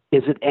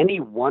 Is it any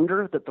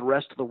wonder that the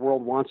rest of the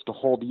world wants to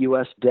hold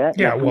U.S. debt?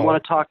 Yeah, we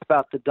want to talk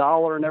about the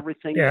dollar and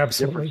everything. Yeah,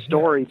 it's absolutely. A different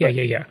story.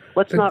 Yeah.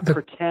 Let's not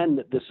pretend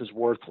that this is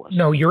worthless.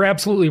 No, you're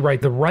absolutely right.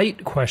 The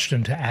right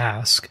question to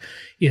ask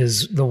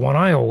is the one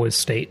I always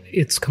state.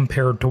 It's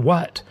compared to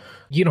what?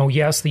 You know,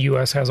 yes, the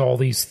U.S. has all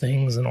these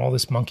things and all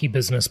this monkey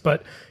business,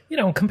 but, you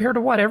know, compared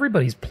to what?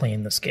 Everybody's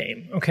playing this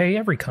game, okay?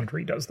 Every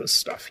country does this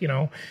stuff, you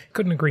know?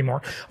 Couldn't agree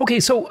more. Okay,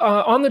 so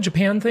on the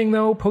Japan thing,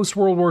 though,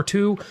 post-World War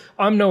II,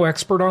 I'm no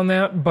expert on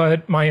that,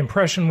 but my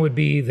impression would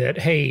be that,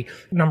 hey,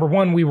 number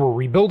one, we were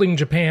rebuilding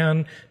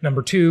Japan.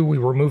 Number two, we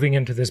were moving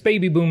into this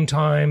baby boom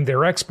time.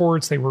 Their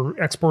exports, they were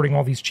exporting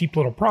all these cheap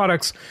little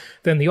products.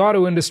 Then the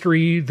auto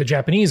industry, the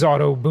Japanese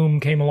auto boom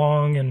came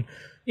along, and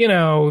you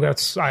know,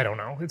 that's, I don't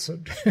know.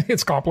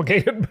 It's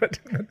complicated, but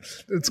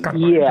it's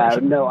kind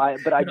of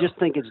I just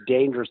think it's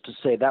dangerous to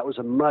say that was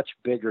a much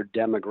bigger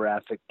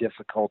demographic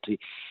difficulty,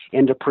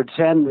 and to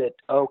pretend that,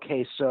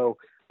 okay, so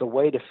the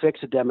way to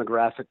fix a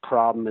demographic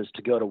problem is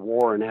to go to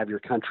war and have your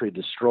country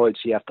destroyed,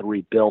 so you have to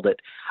rebuild it.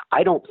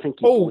 I don't think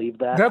you believe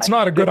that. That's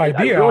not a good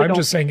idea. Really I'm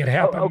just saying it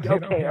happened.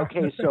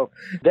 Okay. So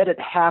that it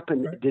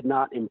happened did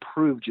not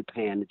improve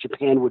Japan.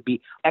 Japan would be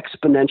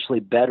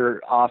exponentially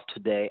better off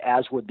today,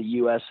 as would the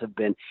U.S. have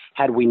been,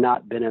 had we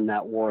not been in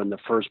that war in the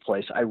first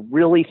place. I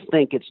really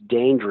think it's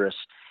dangerous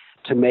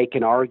to make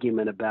an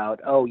argument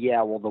about, oh,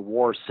 yeah, well, the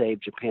war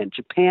saved Japan.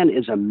 Japan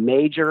is a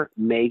major,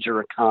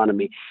 major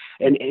economy.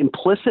 And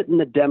implicit in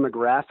the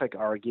demographic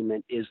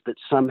argument is that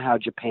somehow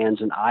Japan's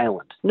an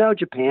island. No,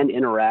 Japan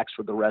interacts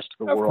with the rest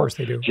of the world. Of course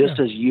they do. Just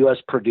as U.S.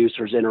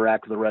 producers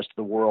interact with the rest of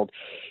the world.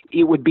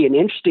 It would be an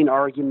interesting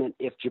argument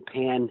if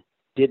Japan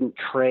didn't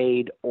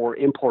trade or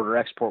import or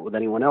export with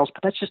anyone else,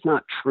 but that's just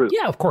not true.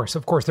 Yeah, of course.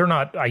 They're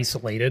not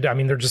isolated. I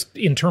mean, they're just,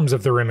 in terms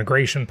of their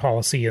immigration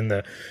policy and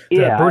the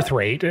birth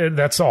rate,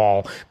 that's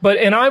all.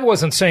 And I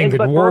wasn't saying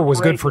that war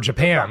was good for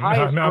Japan.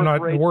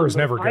 The war is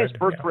never good. The highest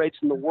birth rates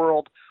in the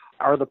world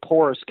are the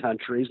poorest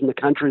countries, and the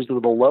countries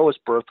with the lowest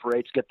birth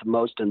rates get the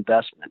most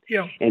investment.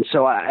 Yeah. And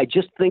so I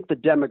just think the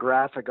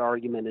demographic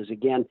argument is,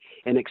 again,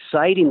 an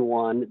exciting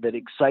one that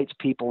excites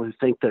people who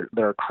think that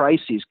there are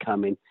crises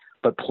coming,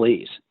 but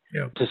please.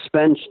 Yeah. To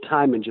spend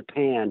time in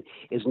Japan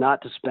is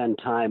not to spend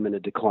time in a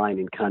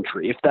declining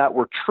country. If that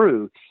were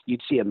true, you'd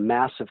see a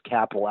massive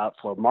capital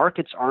outflow.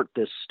 Markets aren't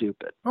this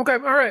stupid. Okay. All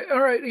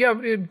right. Yeah.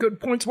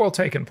 Good. Points well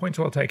taken.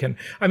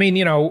 I mean,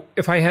 you know,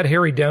 if I had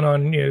Harry Dent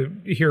on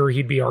here,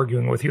 he'd be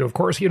arguing with you, of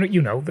course.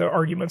 You know the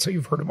arguments, so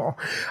you've heard them all.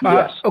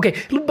 Yes. Okay.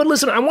 But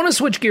listen, I want to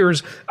switch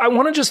gears. I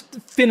want to just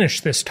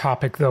finish this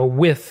topic, though,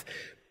 with,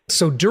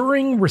 so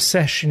during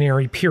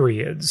recessionary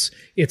periods,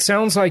 it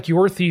sounds like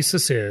your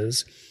thesis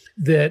is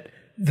that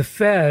the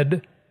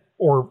Fed,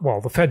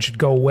 the Fed should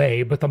go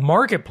away, but the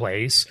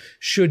marketplace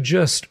should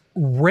just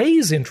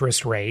raise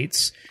interest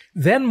rates.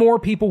 Then more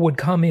people would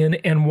come in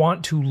and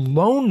want to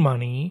loan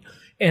money,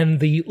 and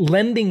the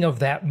lending of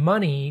that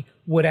money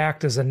would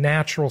act as a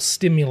natural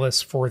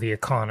stimulus for the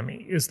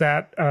economy. Is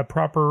that a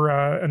proper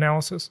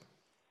analysis?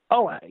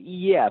 Oh,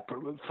 yeah.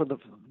 For the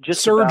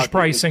just surge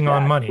pricing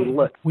on money.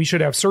 Look, we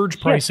should have surge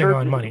pricing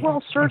on money.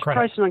 Well, surge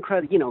pricing on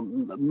credit. You know,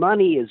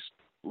 money is.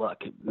 Look,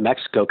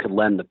 Mexico could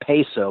lend the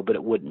peso, but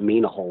it wouldn't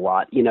mean a whole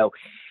lot. You know,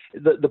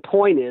 the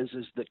point is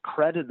that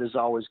credit is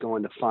always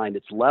going to find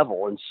its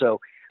level. And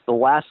so the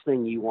last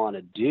thing you want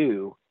to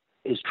do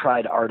is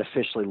try to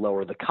artificially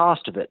lower the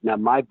cost of it. Now,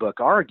 my book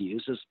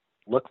argues is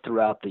look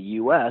throughout the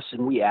U.S.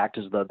 and we act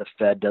as though the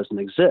Fed doesn't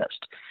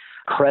exist.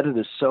 Credit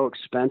is so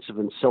expensive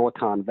in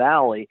Silicon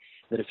Valley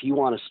that if you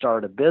want to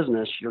start a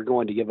business, you're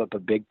going to give up a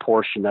big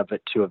portion of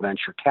it to a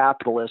venture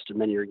capitalist,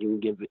 and then you're going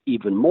to give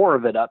even more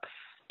of it up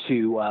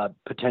to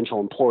potential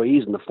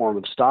employees in the form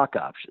of stock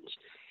options.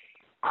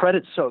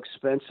 Credit's so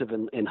expensive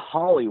in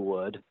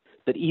Hollywood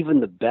that even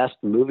the best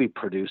movie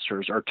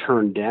producers are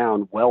turned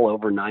down well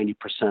over 90%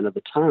 of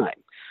the time.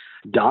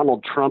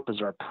 Donald Trump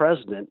is our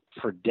president.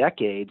 For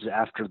decades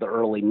after the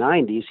early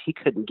 90s, he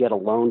couldn't get a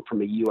loan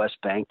from a U.S.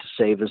 bank to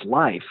save his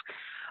life.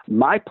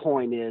 My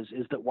point is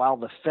that while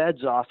the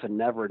Fed's off in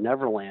Never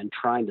Neverland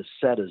trying to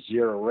set a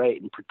zero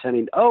rate and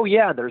pretending, oh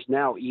yeah, there's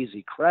now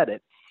easy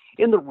credit,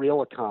 in the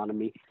real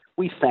economy,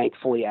 we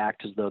thankfully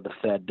act as though the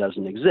Fed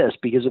doesn't exist,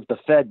 because if the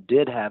Fed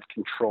did have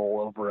control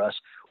over us,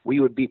 we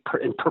would be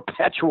in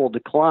perpetual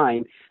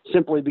decline,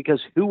 simply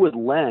because who would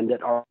lend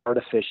at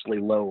artificially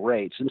low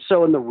rates? And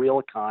so in the real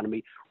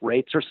economy,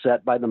 rates are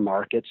set by the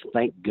markets.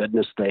 Thank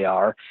goodness they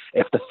are.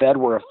 If the Fed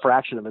were a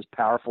fraction of as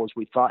powerful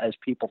as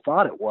people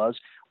thought it was,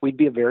 we'd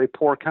be a very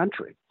poor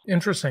country.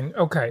 Interesting.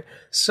 Okay.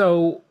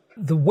 So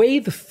the way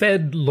the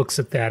Fed looks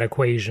at that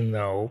equation,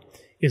 though,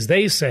 is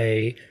they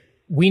say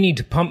we need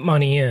to pump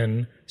money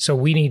in, so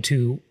we need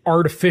to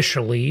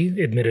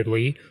artificially,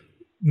 admittedly,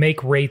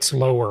 make rates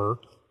lower,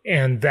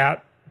 and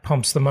that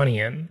pumps the money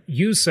in.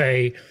 You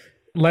say,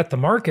 let the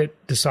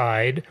market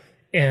decide,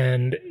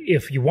 and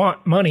if you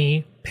want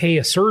money, pay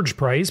a surge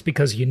price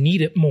because you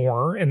need it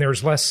more, and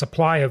there's less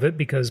supply of it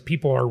because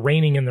people are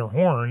reining in their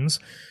horns.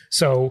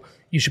 So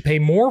you should pay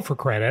more for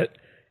credit,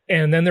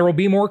 and then there will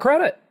be more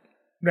credit.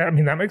 I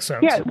mean, that makes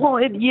sense. Yeah, well,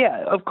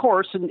 of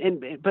course,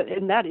 and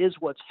that is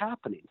what's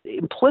happening.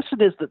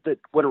 Implicit is that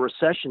when a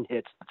recession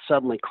hits,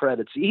 suddenly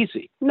credit's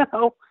easy.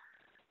 No,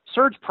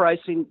 surge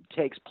pricing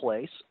takes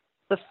place.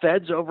 The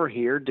Fed's over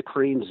here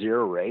decreeing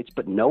zero rates,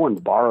 but no one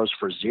borrows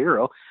for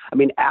zero. I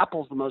mean,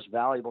 Apple's the most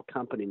valuable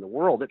company in the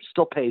world. It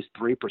still pays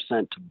 3%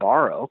 to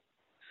borrow.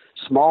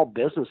 Small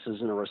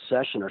businesses in a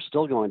recession are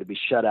still going to be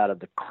shut out of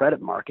the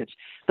credit markets.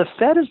 The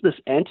Fed is this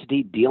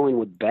entity dealing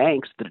with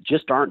banks that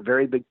just aren't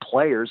very big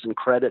players in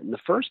credit in the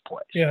first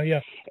place. Yeah.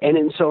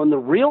 And so in the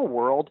real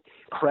world,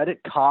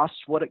 credit costs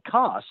what it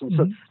costs. And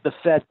so the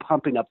Fed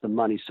pumping up the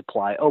money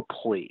supply, oh,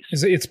 please.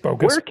 It's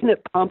bogus. Where can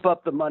it pump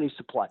up the money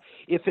supply?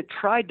 If it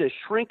tried to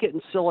shrink it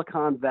in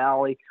Silicon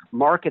Valley,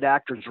 market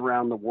actors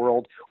around the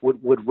world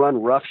would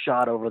run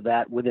roughshod over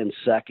that within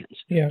seconds.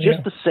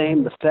 The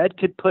same, the Fed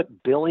could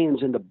put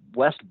billions into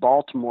West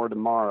Baltimore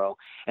tomorrow,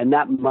 and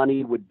that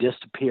money would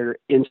disappear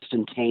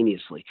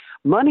instantaneously.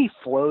 Money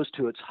flows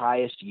to its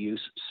highest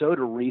use, so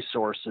do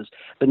resources.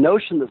 The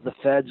notion that the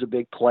Fed's a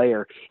big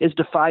player is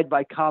defied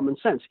by common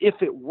sense.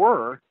 If it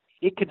were,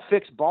 it could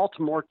fix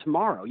Baltimore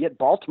tomorrow. Yet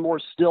Baltimore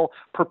is still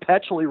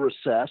perpetually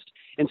recessed.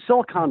 In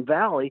Silicon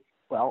Valley,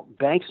 well,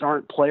 banks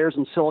aren't players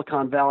in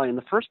Silicon Valley in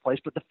the first place,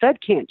 but the Fed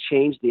can't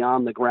change the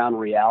on-the-ground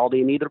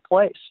reality in either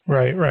place.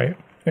 Right.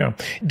 Yeah.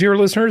 Dear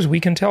listeners, we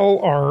can tell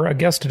our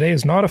guest today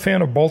is not a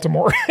fan of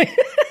Baltimore.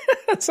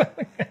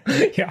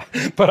 Yeah,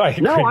 but I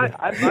agree. No,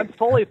 I'm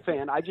fully a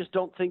fan. I just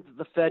don't think that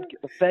the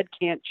Fed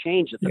can't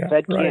change it. The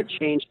Fed can't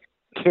change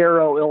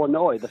Cairo,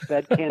 Illinois. The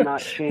Fed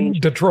cannot change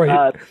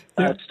Detroit,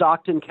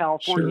 Stockton,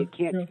 California. It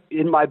can't.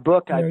 In my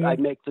book, I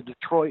make the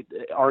Detroit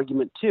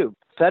argument too.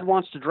 Fed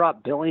wants to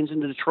drop billions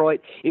into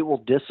Detroit, it will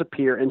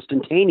disappear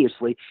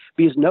instantaneously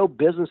because no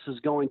business is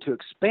going to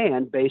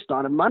expand based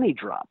on a money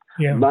drop.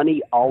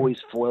 Money always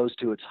flows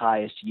to its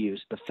highest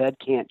use. The Fed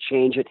can't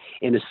change it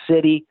in a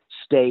city,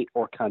 state,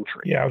 or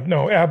country. Yeah,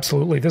 no,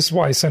 absolutely. This is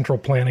why central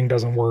planning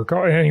doesn't work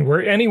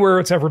anywhere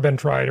it's ever been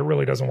tried. It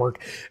really doesn't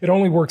work. It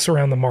only works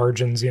around the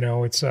margins.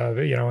 It's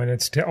and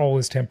it's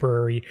always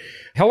temporary.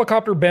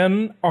 Helicopter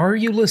Ben, are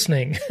you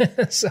listening?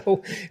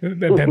 So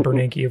Ben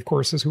Bernanke, of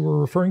course, is who we're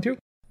referring to.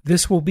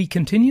 This will be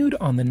continued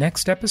on the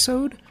next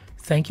episode.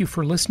 Thank you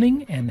for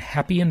listening and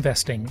happy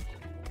investing.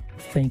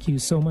 Thank you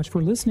so much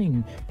for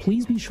listening.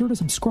 Please be sure to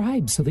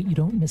subscribe so that you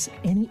don't miss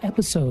any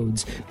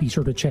episodes. Be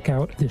sure to check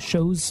out the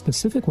show's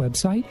specific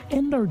website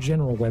and our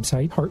general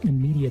website,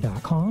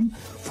 hartmanmedia.com,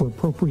 for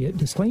appropriate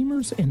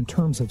disclaimers and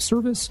terms of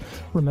service.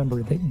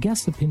 Remember that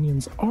guest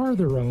opinions are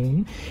their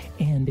own,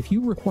 and if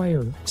you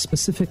require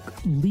specific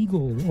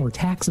legal or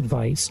tax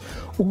advice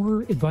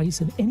or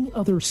advice in any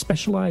other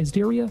specialized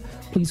area,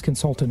 please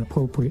consult an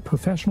appropriate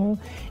professional.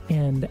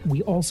 And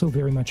we also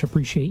very much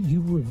appreciate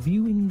you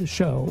reviewing the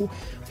show.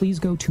 Please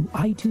go to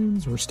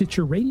iTunes or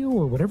Stitcher Radio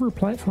or whatever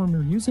platform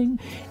you're using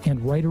and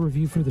write a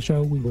review for the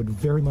show. We would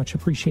very much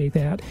appreciate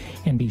that.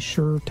 And be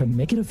sure to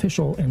make it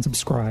official and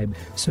subscribe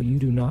so you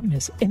do not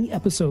miss any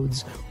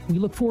episodes. We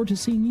look forward to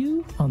seeing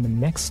you on the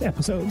next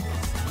episode.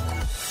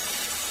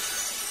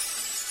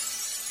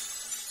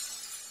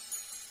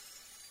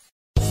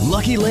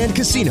 Lucky Land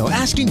Casino,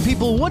 asking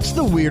people, what's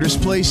the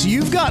weirdest place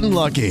you've gotten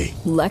lucky?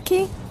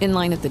 Lucky? In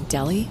line at the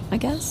deli, I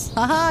guess?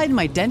 Aha, in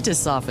my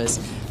dentist's office.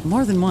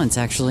 More than once,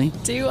 actually.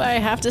 Do I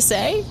have to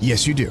say?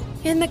 Yes, you do.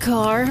 In the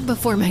car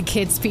before my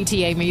kids'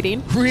 PTA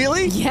meeting.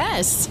 Really?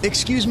 Yes.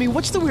 Excuse me,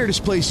 what's the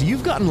weirdest place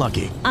you've gotten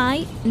lucky?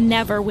 I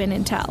never win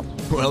and tell.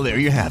 Well, there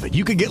you have it.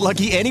 You can get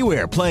lucky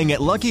anywhere, playing at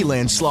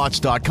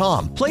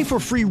LuckyLandSlots.com. Play for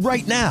free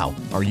right now.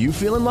 Are you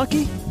feeling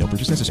lucky? No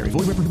purchase necessary. Void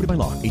where prohibited by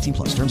law.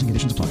 18+. Terms and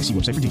conditions apply. See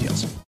website for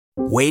details.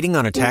 Waiting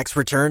on a tax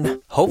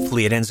return?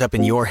 Hopefully it ends up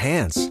in your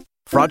hands.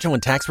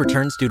 Fraudulent tax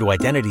returns due to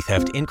identity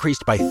theft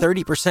increased by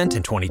 30%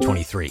 in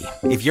 2023.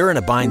 If you're in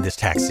a bind this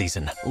tax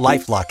season,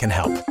 LifeLock can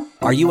help.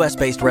 Our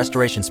U.S.-based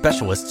restoration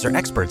specialists are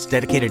experts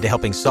dedicated to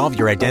helping solve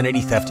your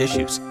identity theft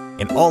issues.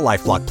 And all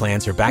LifeLock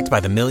plans are backed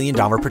by the $1 Million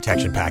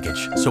Protection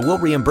Package. So we'll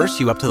reimburse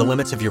you up to the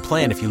limits of your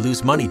plan if you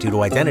lose money due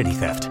to identity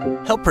theft.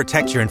 Help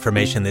protect your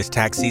information this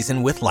tax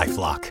season with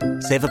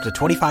LifeLock. Save up to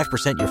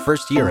 25% your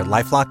first year at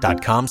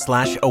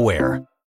LifeLock.com/aware.